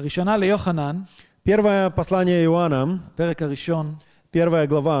 הראשונה ליוחנן, Первое послание Иоанна, פרק הראשון, 1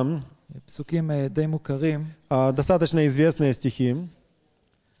 глава, פסוקים די מוכרים. достаточно известные стихи.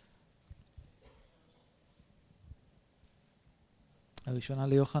 הראשונה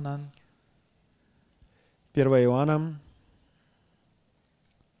ליוחנן, 1 Иоанна.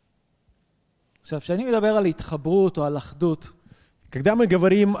 עכשיו, כשאני מדבר על התחברות או על אחדות, Когда мы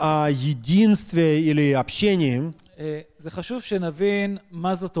говорим о единстве или общении, זה חשוב שנבין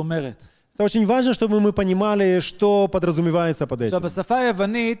מה זאת אומרת. это очень важно, чтобы мы понимали, что подразумевается под עכשיו, этим. בשפה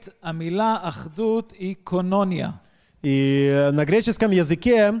היוונית, המילה אחדות היא קונוניה. И на греческом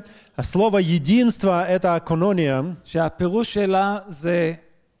языке слово «единство» — это «конония», שהפירוש שלה זה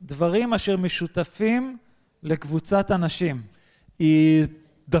דברים אשר משותפים לקבוצת אנשים. и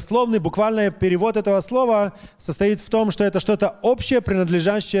дословный, буквальный перевод этого слова состоит в том, что это что-то общее,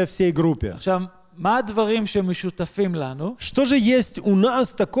 принадлежащее всей группе. עכשיו, מה הדברים שמשותפים לנו? Что же есть у нас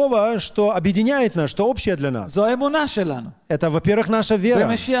такого, что объединяет нас, что общее для нас? זו האמונה שלנו. Это, во-первых, наша вера.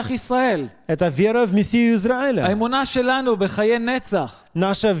 במשיח ישראל. Это вера в Мессию Израиля. האמונה שלנו בחיי נצח.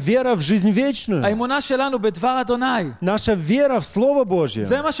 Наша вера в жизнь вечную. האמונה שלנו בדבר אדוני. Наша вера в Слово Божье.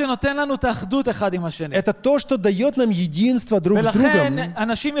 זה מה שנותן לנו את האחדות אחד עם השני. Это то, что дает нам единство друг с ולכן другом.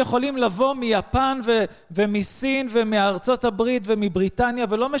 אנשים יכולים לבוא מיפן ומסין ומארצות הברית ומבריטניה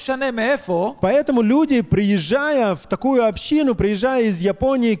ולא משנה מאיפה. Поэтому люди, приезжая в такую общину, приезжая из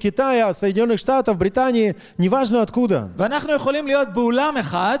Японии, Китая, Соединенных Штатов, Британии, неважно откуда. ואנחנו יכולים להיות באולם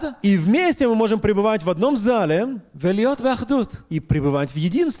אחד. И вместе мы можем пребывать в одном зале ולהיות באחדות. и пребывать в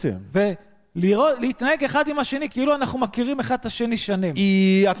единстве. להתנהג אחד עם השני כאילו אנחנו מכירים אחד את השני שנים.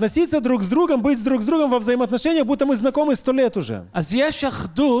 И относиться друг с другом, быть друг с другом во взаимоотношениях, будто мы знакомы 100 лет уже. אז יש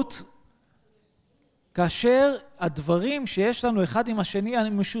אחדות כאשר הדברים שיש לנו אחד עם השני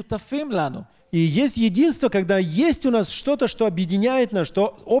הם משותפים לנו. И есть единство, когда есть у нас что-то, что объединяет нас,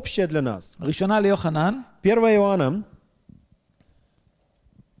 что общее для нас. ראשונה ליוחנן, 1 Иоанна,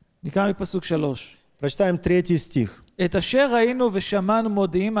 נקרא מפסוק 3. прочитаем 3 стих. את אשר ראינו ושמענו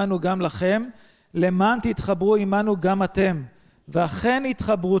מודיעים אנו גם לכם, למען תתחברו עמנו גם אתם. ואכן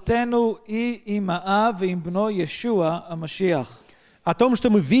התחברותנו היא עם האב ועם בנו ישוע המשיח. О том, что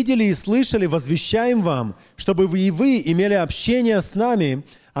мы видели и слышали, возвещаем вам, чтобы вы и вы имели общение с нами,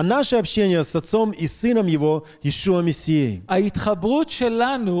 а наше общение с Отцом и Сыном Его, Иешуа Мессией. ההתחברות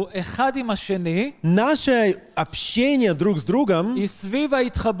שלנו אחד עם השני Наше общение друг с другом היא סביב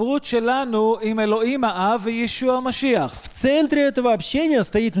ההתחברות שלנו עם אלוהים האב וישוע המשיח. в центре этого общения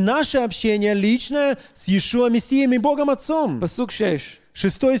стоит наше общение личное с Иешуа Мессией и Богом Отцом. פסוק 6.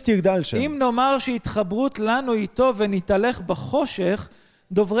 6 стих дальше. אם נאמר שהתחברות לנו איתו ונתהלך בחושך,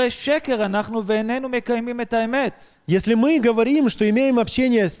 דוברי שקר אנחנו ואיננו מקיימים את האמת. Если мы говорим, что имеем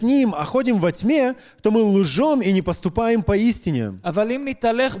общение с Ним, а ходим во тьме, то мы лжем и не поступаем по истине. אבל אם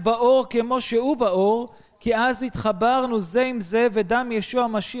נתהלך באור כמו שהוא באור, כי אז התחברנו זה עם זה ודם ישוע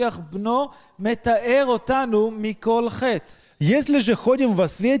המשיח בנו מתאר אותנו מכל חטא. Если же ходим во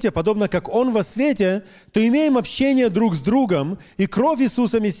свете, подобно как Он во свете, то имеем общение друг с другом, и кровь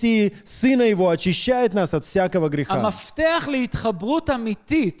Иисуса Мессии, Сына Его, очищает нас от всякого греха. המפתח להתחברות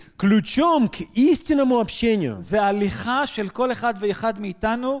אמיתית Ключом к истинному общению זה הליכה של כל אחד ואחד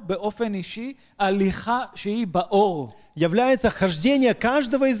מאיתנו באופן אישי, הליכה שהיא באור. является хождение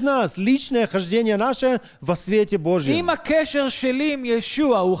каждого из нас, личное хождение наше во свете Божьем. אם הקשר שלי עם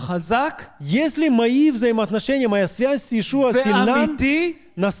ישוע הוא חזק Если мои взаимоотношения, моя связь с Иешуа сильна, ואמיתי,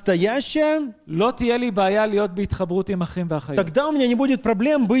 настоящая, לא תהיה לי בעיה להיות בהתחברות עם אחים ואחיות. тогда у меня не будет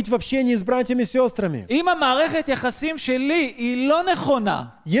проблем быть в общении с братьями и сестрами. אם המערכת יחסים שלי היא לא נכונה,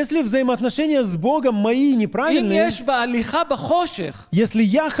 Если взаимоотношения с Богом мои אם неправильные, יש בה הליכה בחושך, если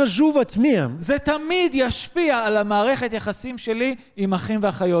я хожу во тьме, זה תמיד ישפיע על המערכת יחסים שלי עם אחים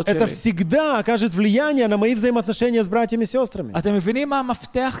ואחיות это שלי. всегда окажет влияние на мои взаимоотношения с братьями и сестрами. אתם מבינים מה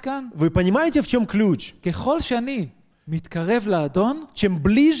המפתח כאן? Вы понимаете, в чем ключ? ככל שאני מתקרב לאדון, Чем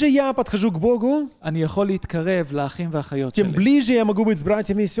ближе я подхожу к Богу, אני יכול להתקרב לאחים ואחיות тем שלי. ближе я могу быть с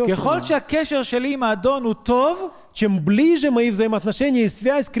братьями и сестрами. ככל שהקשר שלי עם האדון הוא טוב, Чем ближе мои взаимоотношения и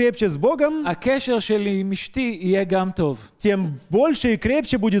связь крепче с Богом, הקשר שלי עם אשתי יהיה גם טוב. тем больше и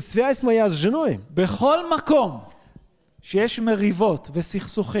крепче будет связь моя с женой. בכל מקום שיש מריבות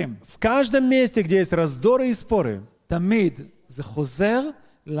וסכסוכים, В каждом месте, где есть раздоры и споры, תמיד זה חוזר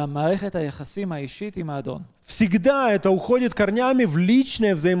למערכת היחסים האישית עם האדון. всегда это уходит корнями в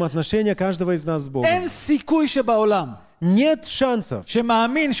личное взаимоотношение каждого из нас с Богом. אין סיכוי שבעולם Нет шансов.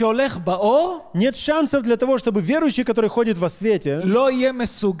 שמאמין שהולך באור Нет шансов для того, чтобы верующий, который ходит во свете, לא יהיה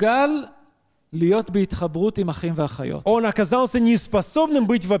מסוגל להיות בהתחברות עם אחים ואחיות. он оказался неспособным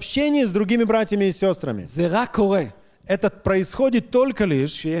быть в общении с другими братьями и сестрами. זה רק קורה Это происходит только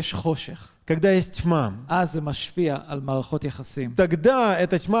лишь, שיש חושך. когда есть тьма. אז זה משפיע על מערכות יחסים. Тогда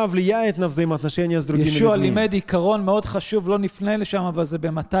эта тьма влияет на взаимоотношения с другими ישוע людьми. לימד עיקרון מאוד חשוב, לא נפנה לשם, אבל זה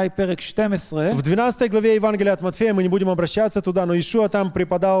במתי פרק 12. В 12 главе Евангелия от Матфея, мы не будем обращаться туда, но Иешуа там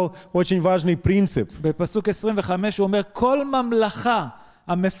преподал очень важный принцип. בפסוק 25 הוא אומר, כל ממלכה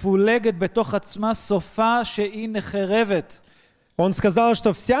המפולגת בתוך עצמה סופה שהיא נחרבת. Он сказал,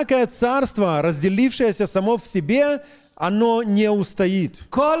 что всякое царство, разделившееся само в себе, оно не устоит.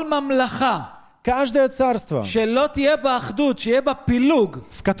 כל ממלכה Каждое царство, שלא תהיה בה אחדות, שיהיה בה פילוג,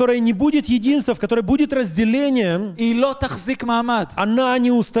 в которой не будет единства, в которой будет разделение, היא לא תחזיק מעמד.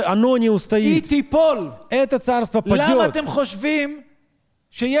 оно не היא устоит. תיפול. Это царство למה падет. אתם חושבים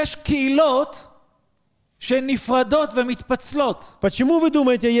שיש קהילות שנפרדות ומתפצלות? Почему вы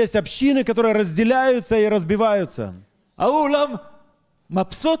думаете, есть общины, которые разделяются и разбиваются? ההוא לא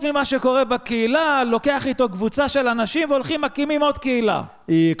מבסוט ממה שקורה בקהילה, לוקח איתו קבוצה של אנשים והולכים מקימים עוד קהילה.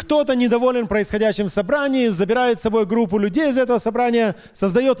 И кто-то недоволен происходящим в собрании, забирает с собой группу людей из этого собрания,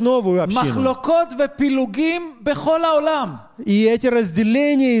 создает новую общину. מחלוקות ופילוגים בכל העולם. И эти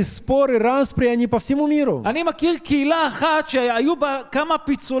разделения, и споры, распри, они по всему миру. אני מכיר קהילה אחת שהיו בה כמה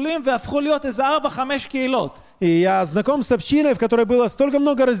פיצולים והפכו להיות איזה 4-5 קהילות. И я знаком с общиной, в которой было столько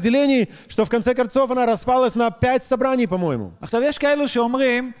много разделений, что в конце концов она распалась на 5 собраний, по-моему. עכשיו יש כאלו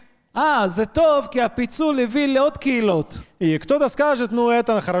שאומרים, זה טוב כי הפיצול הביא לעוד קהילות. И кто-то скажет, ну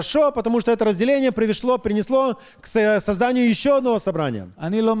это хорошо, потому что это разделение принесло к созданию еще одного собрания.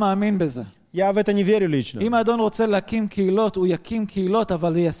 אני לא מאמין בזה. Я в это не верю лично. אם האדון רוצה להקים קהילות, הוא יקים קהילות,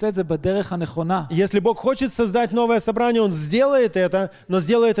 אבל יעשה את זה בדרך הנכונה. Если Бог хочет создать новое собрание, Он сделает это, но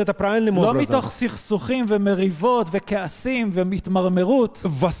сделает это правильным לא образом. מתוך סכסוכים ומריבות וכעסים ומתמרמרות.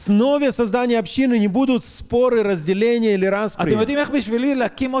 В основе создания общины не будут споры, разделения или распри. אתם יודעים איך בשבילי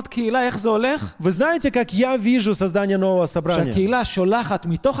להקים עוד קהילה, איך זה הולך? Вы знаете, как я вижу создание нового собрания? שהקהילה שולחת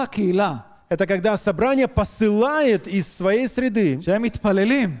מתוך הקהילה. Это когда собрание посылает из своей среды, שהם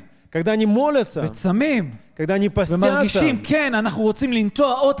מתפללים. когда они молятся, וצמים. Когда они постятся, ומרגישים, כן, אנחנו רוצים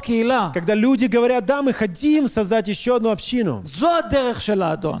לנטוע עוד קהילה. когда люди говорят, да, мы хотим создать еще одну общину. זו הדרך של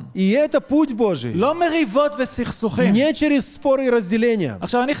האדון. И это путь Божий. לא מריבות וסכסוכים. Не через споры и разделения.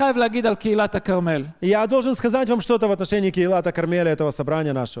 עכשיו, אני חייב להגיד על קהילת הכרמל. Я должен сказать вам что-то в отношении Киилата Кармеля, этого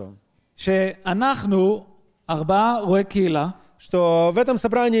собрания нашего. שאנחנו 4 רואי קהילה. Что в этом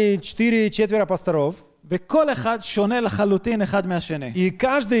собрании 4 пасторов. וכל אחד שונה לחלוטין אחד מהשני. И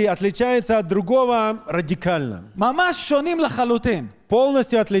каждый отличается от другого радикально. ממש שונים לחלוטין.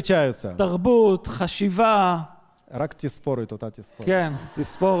 Полностью отличаются. תרבות, חשיבה. רק תספורת, אותה תספורת. כן,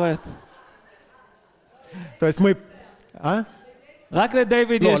 תספורת. То есть мы... רק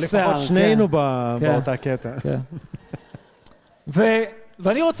לדיוויד יש שיער. לפחות שנינו באותה קטע.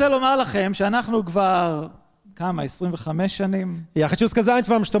 ואני רוצה לומר לכם שאנחנו כבר... כמה? 25 שנים? Я хочу сказать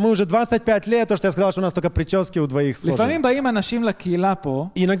вам, что мы уже 25 лет, то, что я сказал, что у нас только прически у двоих схожи. לפעמים באים אנשים לקהילה פה,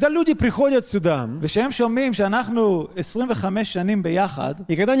 иногда люди приходят сюда, ושהם שומעים שאנחנו 25 שנים ביחד,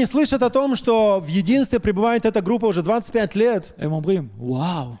 и когда они слышат о том, что в единстве пребывает эта группа уже 25 лет, הם אומרים,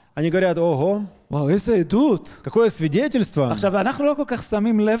 וואו. они говорят, ого, וואו, איזה עדות. какое свидетельство. עכשיו, אנחנו לא כל כך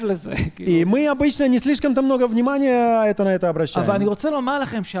שמים לב לזה. И мы обычно не слишком-то много внимания на это обращаем. אבל אני רוצה לומר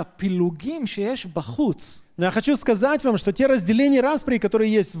לכם שהפילוגים שיש בחוץ, Но я хочу сказать вам, что те разделения распри,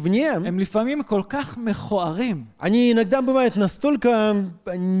 которые есть вне, הם לפעמים כל כך מכוערים, они иногда бывают настолько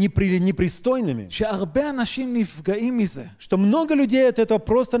непристойными, שהרבה אנשים נפגעים מזה. что много людей от этого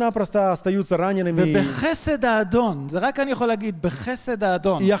просто-напросто остаются ранеными. ובחסד האדון, זה רק אני יכול להגיד, בחסד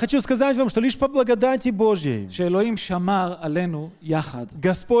האדון, И я хочу сказать вам, что лишь по благодати Божьей שאלוהים שמר עלינו יחד.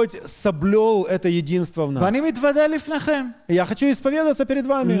 Господь соблюл это единство в нас. ואני מתוודה לפניכם. И я хочу исповедаться перед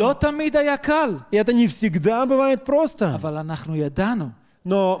вами. לא תמיד היה קל. И это не всегда бывает просто. אבל אנחנו ידענו.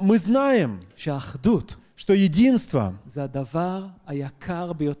 Но мы знаем, שהאחדות, что единство זה הדבר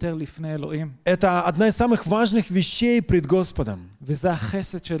היקר ביותר לפני אלוהים. это одна из самых важных вещей пред Господом. וזה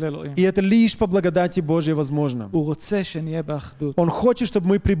החסד של אלוהים. И это лишь по благодати Божьей возможно. הוא רוצה שנהיה באחדות. Он хочет, чтобы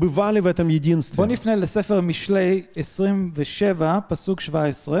мы пребывали в этом единстве. בוא נפנה לספר משלי 27, פסוק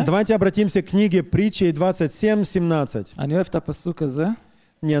 17. Давайте обратимся к книге Притчи 27:17. אני אוהב את הפסוק הזה.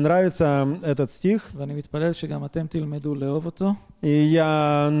 Мне нравится этот стих. ואני מתפלל שגם אתם תלמדו לאהוב אותו. И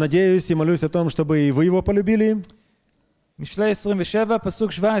я надеюсь и молюсь о том, чтобы и вы его полюбили. משלי 27,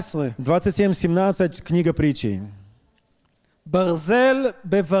 פסוק 17. 27:17, книга Притчей. ברזל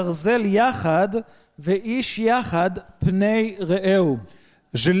בברזל יחד, ואיש יחד פני רעהו.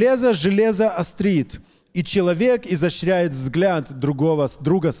 Железо железо острит, и человек изощряет взгляд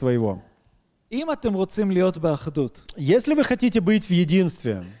друга своего. אם אתם רוצים להיות באחדות, Если вы хотите быть в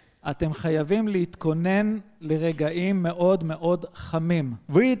единстве, אתם חייבים להתכונן לרגעים מאוד מאוד חמים.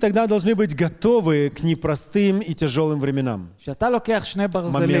 вы тогда должны быть готовы к непростым и тяжелым временам. שאתה לוקח שני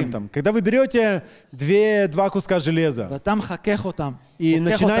ברזלים, Моментом. Когда вы берете два куска железа ואתה מחכך אותם, и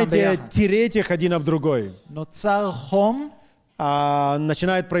חוכך אותם начинаете ביחד, тереть их один об другой, נוצר חום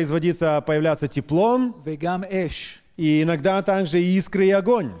начинает появляться тепло, וגם אש. и иногда также и искры и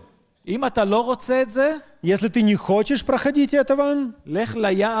огонь. אם אתה לא רוצה את זה, Если ты не хочешь проходить этого, לך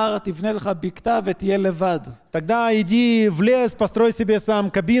ליער, תבנה לך בקתה ותהיה לבד. тогда иди в лес, построй себе сам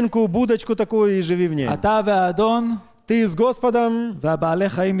кабинку, будочку такую и живи в ней. אתה והאדון, Ты с Господом, והבעלי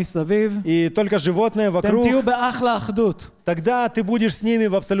חיים מסביב, и только животные אתם вокруг, תהיו באחלה אחדות. тогда ты будешь с ними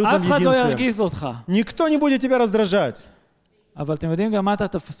в абсолютном אף אחד לא единстве. ירגיז אותך. Никто не будет тебя раздражать. אבל אתם יודעים גם מה אתה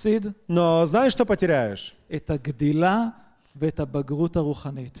תפסיד? Но знаешь, что потеряешь? את הגדילה ואת הבגרות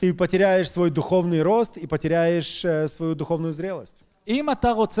הרוחנית. Ты потеряешь свой духовный рост и потеряешь свою духовную зрелость. אם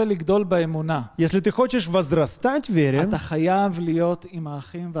אתה רוצה לגדול באמונה, Если ты хочешь возрастать в вере, אתה חייב להיות עם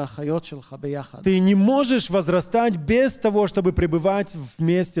האחים והאחיות שלך ביחד. ты не можешь возрастать без того, чтобы пребывать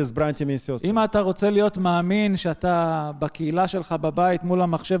вместе с братьями и сестрами. אם אתה רוצה להיות מאמין שאתה בקהילה שלך בבית מול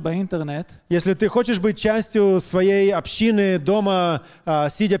המחשב באינטרנט, Если ты хочешь быть частью своей общины дома,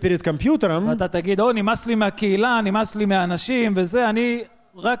 сидя перед компьютером, ואתה תגיד, נמאס לי מהקהילה, נמאס לי מהאנשים וזה, אני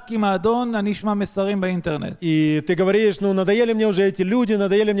רק עם האדון, אני אשמע מסרים באינטרנט. и ты говоришь, надоели мне уже эти люди,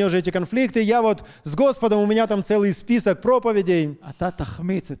 надоели мне уже эти конфликты, я вот с Господом, у меня там целый список проповедей. אתה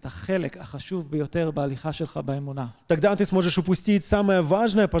תחמיץ את החלק החשוב ביותר בהליכה שלך באמונה. Тогда ты сможешь упустить самое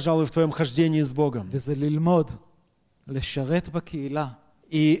важное, пожалуй, в твоем хождении с Богом. וזה ללמוד, לשרת בקהילה.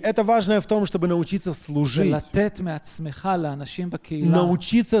 И это важное в том, чтобы научиться служить. ולתת מעצמך לאנשים בקהילה.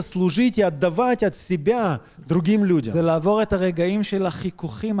 Научиться служить и отдавать от себя другим людям. זה לעבור את הרגעים של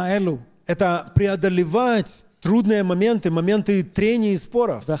החיכוכים האלו. Это преодолевать трудные моменты трений и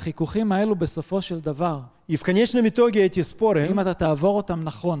споров. והחיכוכים האלו בסופו של דבר, И в конечном итоге эти споры, אם אתה תעבור אותם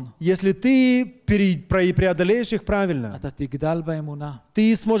נכון, если ты преодолеешь их правильно, אתה תגדל באמונה,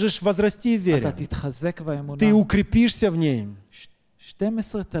 ты сможешь возрасти в אתה вере, תתחזק באמונה. ты укрепишься в ней.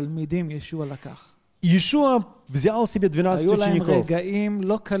 12 תלמידים ישוע לקח. Иешуа взял себе 12 היו להם учеников. רגעים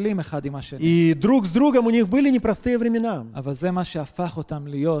לא קלים אחד עם השני. И друг с другом у них были непростые времена. אבל זה מה שהפך אותם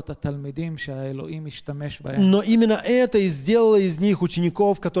להיות התלמידים שהאלוהים משתמש בהם. Но именно это и сделало из них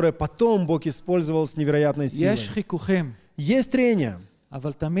учеников, которые потом Бог использовал с невероятной силой. יש חיכוכים, Есть трения,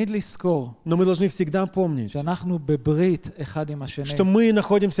 אבל תמיד לזכור но мы должны всегда помнить, שאנחנו בברית אחד עם השני. что мы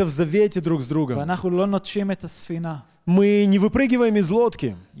находимся в завете друг с другом. ואנחנו לא נוטשים את הספינה. Мы не выпрыгиваем из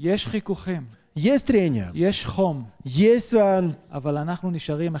лодки. יש חיכוכים, Есть трения, יש חום, есть אבל אנחנו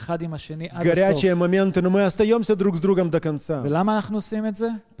נשארים אחד עם השני עד הסוף. горячие моменты, но мы остаемся друг с другом до конца. ולמה אנחנו עושים את זה?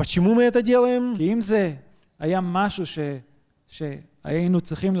 Почему мы это делаем? כי אם זה היה משהו שהיינו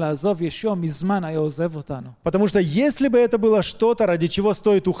צריכים לעזוב, ישוע מזמן היה עוזב אותנו. Потому что если бы это было что-то, ради чего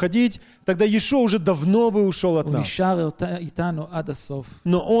стоит уходить, тогда Иешуа уже давно бы ушел от הוא нас. נשאר איתנו עד הסוף.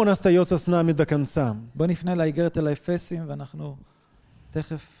 Но Он остается с нами до конца. בוא נפנה לאיגרת אל האפסים, ואנחנו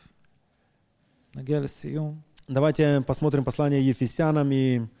תכף נגיע לסיום. Давайте посмотрим послание Ефесянам,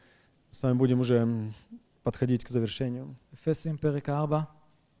 и с вами будем уже подходить к завершению. אפסים פרק 4.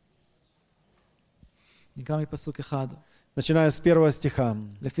 נקרא מפסוק 1. Начиная с 1 стиха.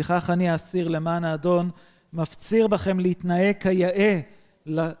 לפיכך אני האסיר למען האדון, מפציר בכם להתנהג כיאה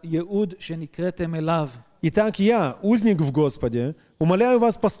לייעוד שנקראתם אליו. Итак, я, узник в Господе, умоляю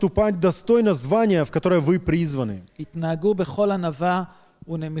вас поступать достойно звания, в которое вы призваны. התנהגו בכל ענווה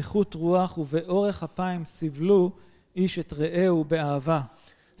ונמיכות רוח ובאורך אפיים סבלו איש את רעהו באהבה.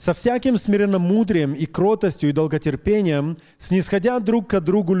 Со всяким смиренномудрием и кротостью и долготерпением, снисходя друг к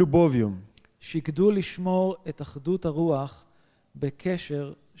другу любовью. שקדו לשמור את אחדות הרוח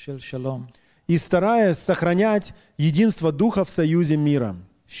בקשר של שלום. И стараясь сохранять единство Духа в союзе мира.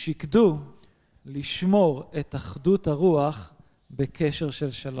 שקדו לשמור את אחדות הרוח בקשר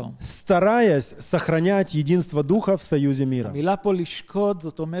של שלום. Стараясь сохранять единство Духа в союзе мира. המילה פה לשקוד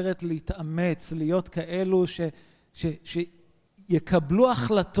זאת אומרת להתאמץ, להיות כאלו שיקבלו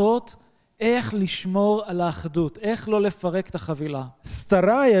החלטות איך לשמור על האחדות, איך לא לפרק את החבילה.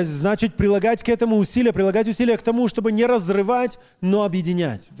 Стараясь, значит, прилагать усилия к тому, чтобы не разрывать, но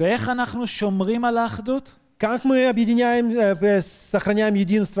объединять. ואיך אנחנו שומרים על האחדות? Как мы сохраняем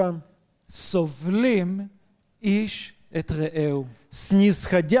единство? סובלים איש את רעהו.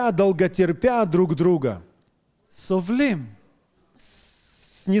 Снисходя, долготерпя друг друга. סובלים.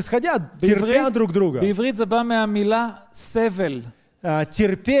 Снисходя, терпя друг друга. בעברית זה בא מהמילה סבל.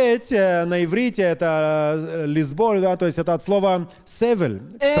 Терпеть на иврите это лисболь, да, то есть это от слова севель,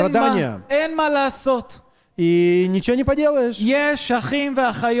 страдания. אין מה לעשות. И ничего не поделаешь. יש אחים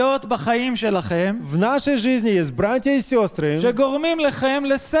ואחיות בחיים שלכם. В нашей жизни есть братья и сестры, שגורמים לכם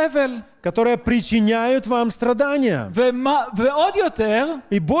לסבל. которые причиняют вам страдания. ועוד יותר,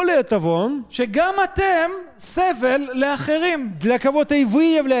 И более того, שגם אתם סבל לאחרים. для кого-то и вы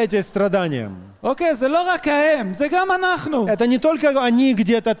являетесь страданием. אוקיי, זה לא רק הם, זה גם אנחנו. Это не только они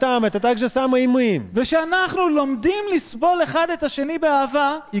где-то там, это так же самое и мы. ושאנחנו לומדים לסבול אחד את השני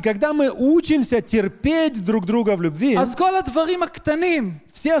באהבה, И когда мы учимся терпеть друг друга в любви, אז כל הדברים הקטנים,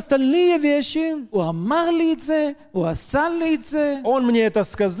 все остальные вещи, הוא אמר לי את זה, הוא עשה לי את זה, он мне это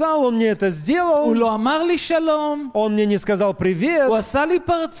сказал, он мне это сделал, הוא לא אמר לי שלום, он мне не сказал привет, הוא עשה לי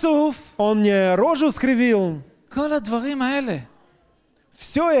פרצוף, он мне рожу скривил. כל הדברים האלה,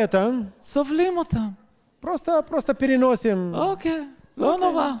 Все это סובלים אותם. просто переносим. אוקיי, לא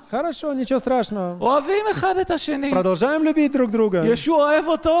נורא. Хорошо, ничего страшного. אוהבים אחד את השני. Продолжаем любить друг друга. ישוע אוהב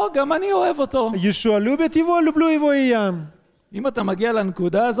אותו, גם אני אוהב אותו. Иешуа любит его, люблю его и я. אם אתה מגיע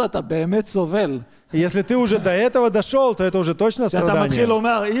לנקודה הזאת, אתה באמת סובל. Если ты уже до этого дошел, то это уже точно שאתה страдание. מתחיל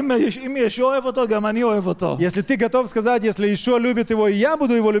לומר, אם ישוע אוהב אותו, גם אני אוהב אותו. Если ты готов сказать, если Иешуа любит его и я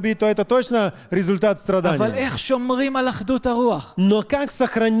буду его любить, то это точно результат אבל страдания. איך שומרים על אחדות הרוח? Но как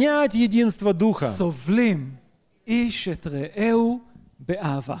сохранять единство Духа? סובלים איש את רעהו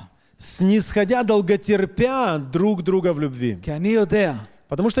באהבה. Снисходя, долготерпя друг друга в любви. כי אני יודע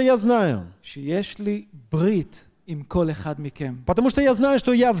Потому что я знаю. שיש לי ברית עם כל אחד מכם. Потому что я знаю,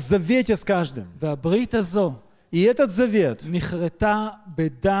 что я в завете с каждым. והברית הזו И этот завет, נחרתה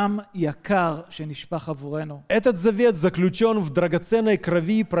בדם יקר שנשפך עבורנו. этот завет заключен в драгоценной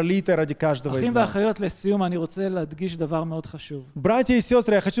крови, пролитой ради каждого из אחים нас. ואחיות, לסיום אני רוצה להדגיש דבר מאוד חשוב. Братья и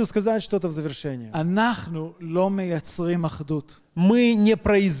сестры, я хочу сказать что-то в завершение. אנחנו לא מייצרים אחדות. Мы не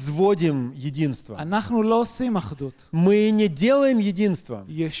производим единство. אנחנו לא עושים אחדות. Мы не делаем единство.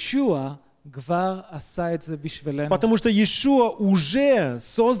 ישוע כבר עשה את זה בשבילנו. Потому что Иешуа уже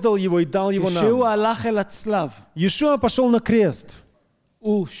создал его и дал его нам. כשהוא הלך אל הצלב, Иешуа пошел на крест.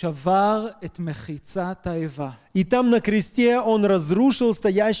 הוא שבר את מחיצת האיבה. И там на кресте он разрушил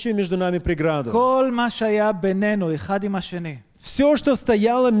стоящую между нами преграду. כל מה שהיה בינינו אחד עם השני, Все, что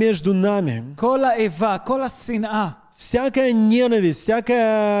стояло между нами, כל האיבה, כל השנאה, всякая ненависть,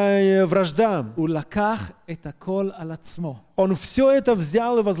 всякая вражда, הוא לקח את הכל על עצמו. он все это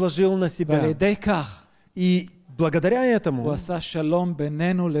взял и возложил на ועל себя. ידי כך, И благодаря הוא этому עשה שלום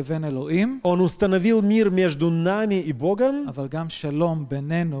בינינו לבין אלוהים, он установил мир между нами и Богом, אבל גם שלום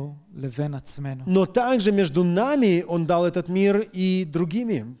בינינו לבין עצמנו. но также между нами он дал этот мир и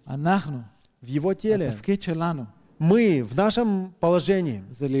другими אנחנו, в его теле. התפקיד שלנו, Мы в нашем положении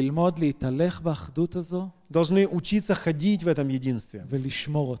זה ללמוד להתהלך באחדות הזו должны учиться ходить в этом единстве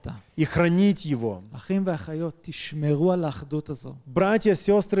ולשמור אותה. и хранить его. אחים ואחיות, תשמרו על האחדות הזו. Братья,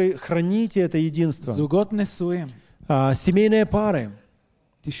 сестры, храните это единство. זוגות נשואים, Семейные пары,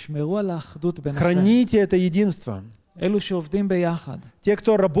 תשמרו על האחדות ביניכם. храните это единство. אלו שעובדים ביחד, Те,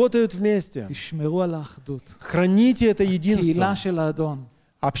 кто работают вместе, תשמרו על האחדות. храните это единство. קהילה של האדון,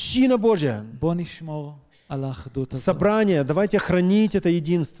 Община Божья, בוא נשמור על האחדות הזו. собрание, давайте хранить это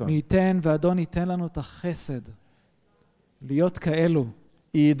единство. מי ייתן והאדון ייתן לנו את החסד, להיות כאלו,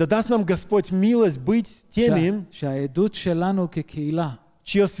 И да даст нам Господь милость быть теми, שהעדות שלנו כקהילה,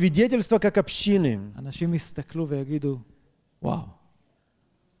 чье свидетельство как общины אנשים יסתכלו ויגידו, וואו,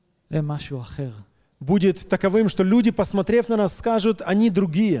 זה משהו אחר. будет таковым, что люди, посмотрев на нас, скажут, они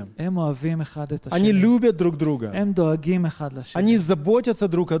другие. הם אוהבים אחד את Они השני. любят друг друга. הם דואגים אחד לשני. Они заботятся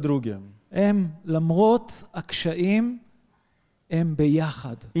друг о друге. הם, למרות הקשיים, הם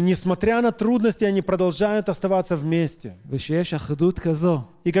ביחד. И несмотря на трудности, они продолжают оставаться вместе. ושיש אחדות כזו,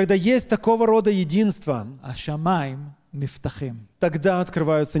 И когда есть такого рода единство, השמיים נפתחים. тогда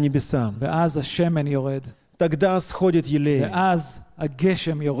открываются небеса. ואז השמן יורד. Тогда сходит елей. ואז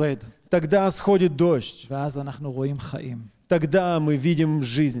הגשם יורד. Тогда сходит дождь. ואז אנחנו רואים חיים. Тогда мы видим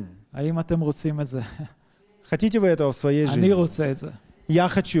жизнь. האם אתם רוצים את זה? Хотите вы этого в своей אני жизни? רוצה את זה. Я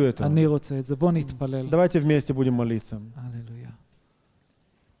хочу этого. אני רוצה את זה. בוא נתפלל. Давайте вместе будем молиться. הללויה.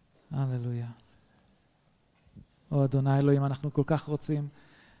 הללויה. או אדוני אלוהים, אנחנו כל כך רוצים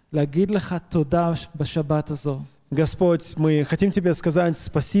להגיד לך תודה בשבת הזו. Господь, мы хотим Тебе сказать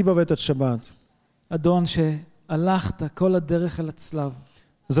спасибо в этот шаббат. אדון שהלכת כל הדרך אל הצלב.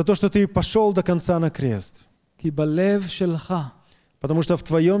 За то, что Ты пошел до конца на крест. כי בלב שלך Потому что в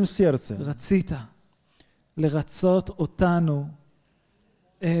Твоем сердце רצית לרצות אותנו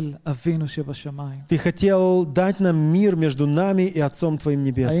אל אבינו שבשמיים. Ты хотел дать нам мир между нами и Отцом Твоим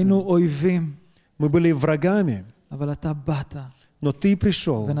Небесным. היינו אויבים, Мы были врагами, אבל אתה באת но Ты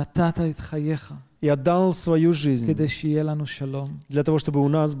пришел ונתת את חייך и отдал свою жизнь כדי שיהיה לנו שלום. для того, чтобы у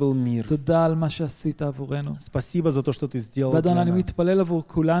нас был мир. תודה על מה שעשית עבורנו. Спасибо за то, что Ты сделал ואדון, для אני нас. מתפלל עבור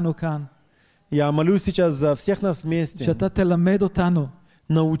כולנו כאן, Я молюсь сейчас за всех нас вместе. שאתה תלמד אותנו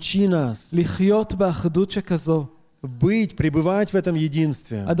Научи нас לחיות באחדות שכזו. быть, пребывать в этом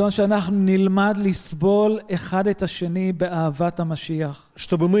единстве, אדון, שאנחנו נלמד לסבול אחד את השני באהבת המשיח.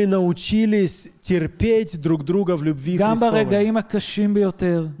 чтобы мы научились терпеть друг друга в любви גם Христовой. ברגעים הקשים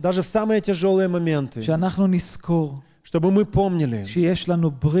ביותר, Даже в самые тяжелые моменты, שאנחנו נזכור чтобы мы помнили, שיש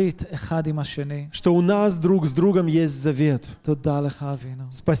לנו ברית אחד עם השני. что у нас друг с другом есть завет. תודה לך אבינו.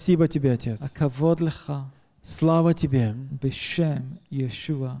 Спасибо Тебе, Отец. הכבוד לך Слава Тебе בשם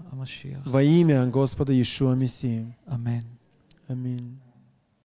ישוע המשיח. во имя Господа Иешуа Мессии. אמן. Аминь.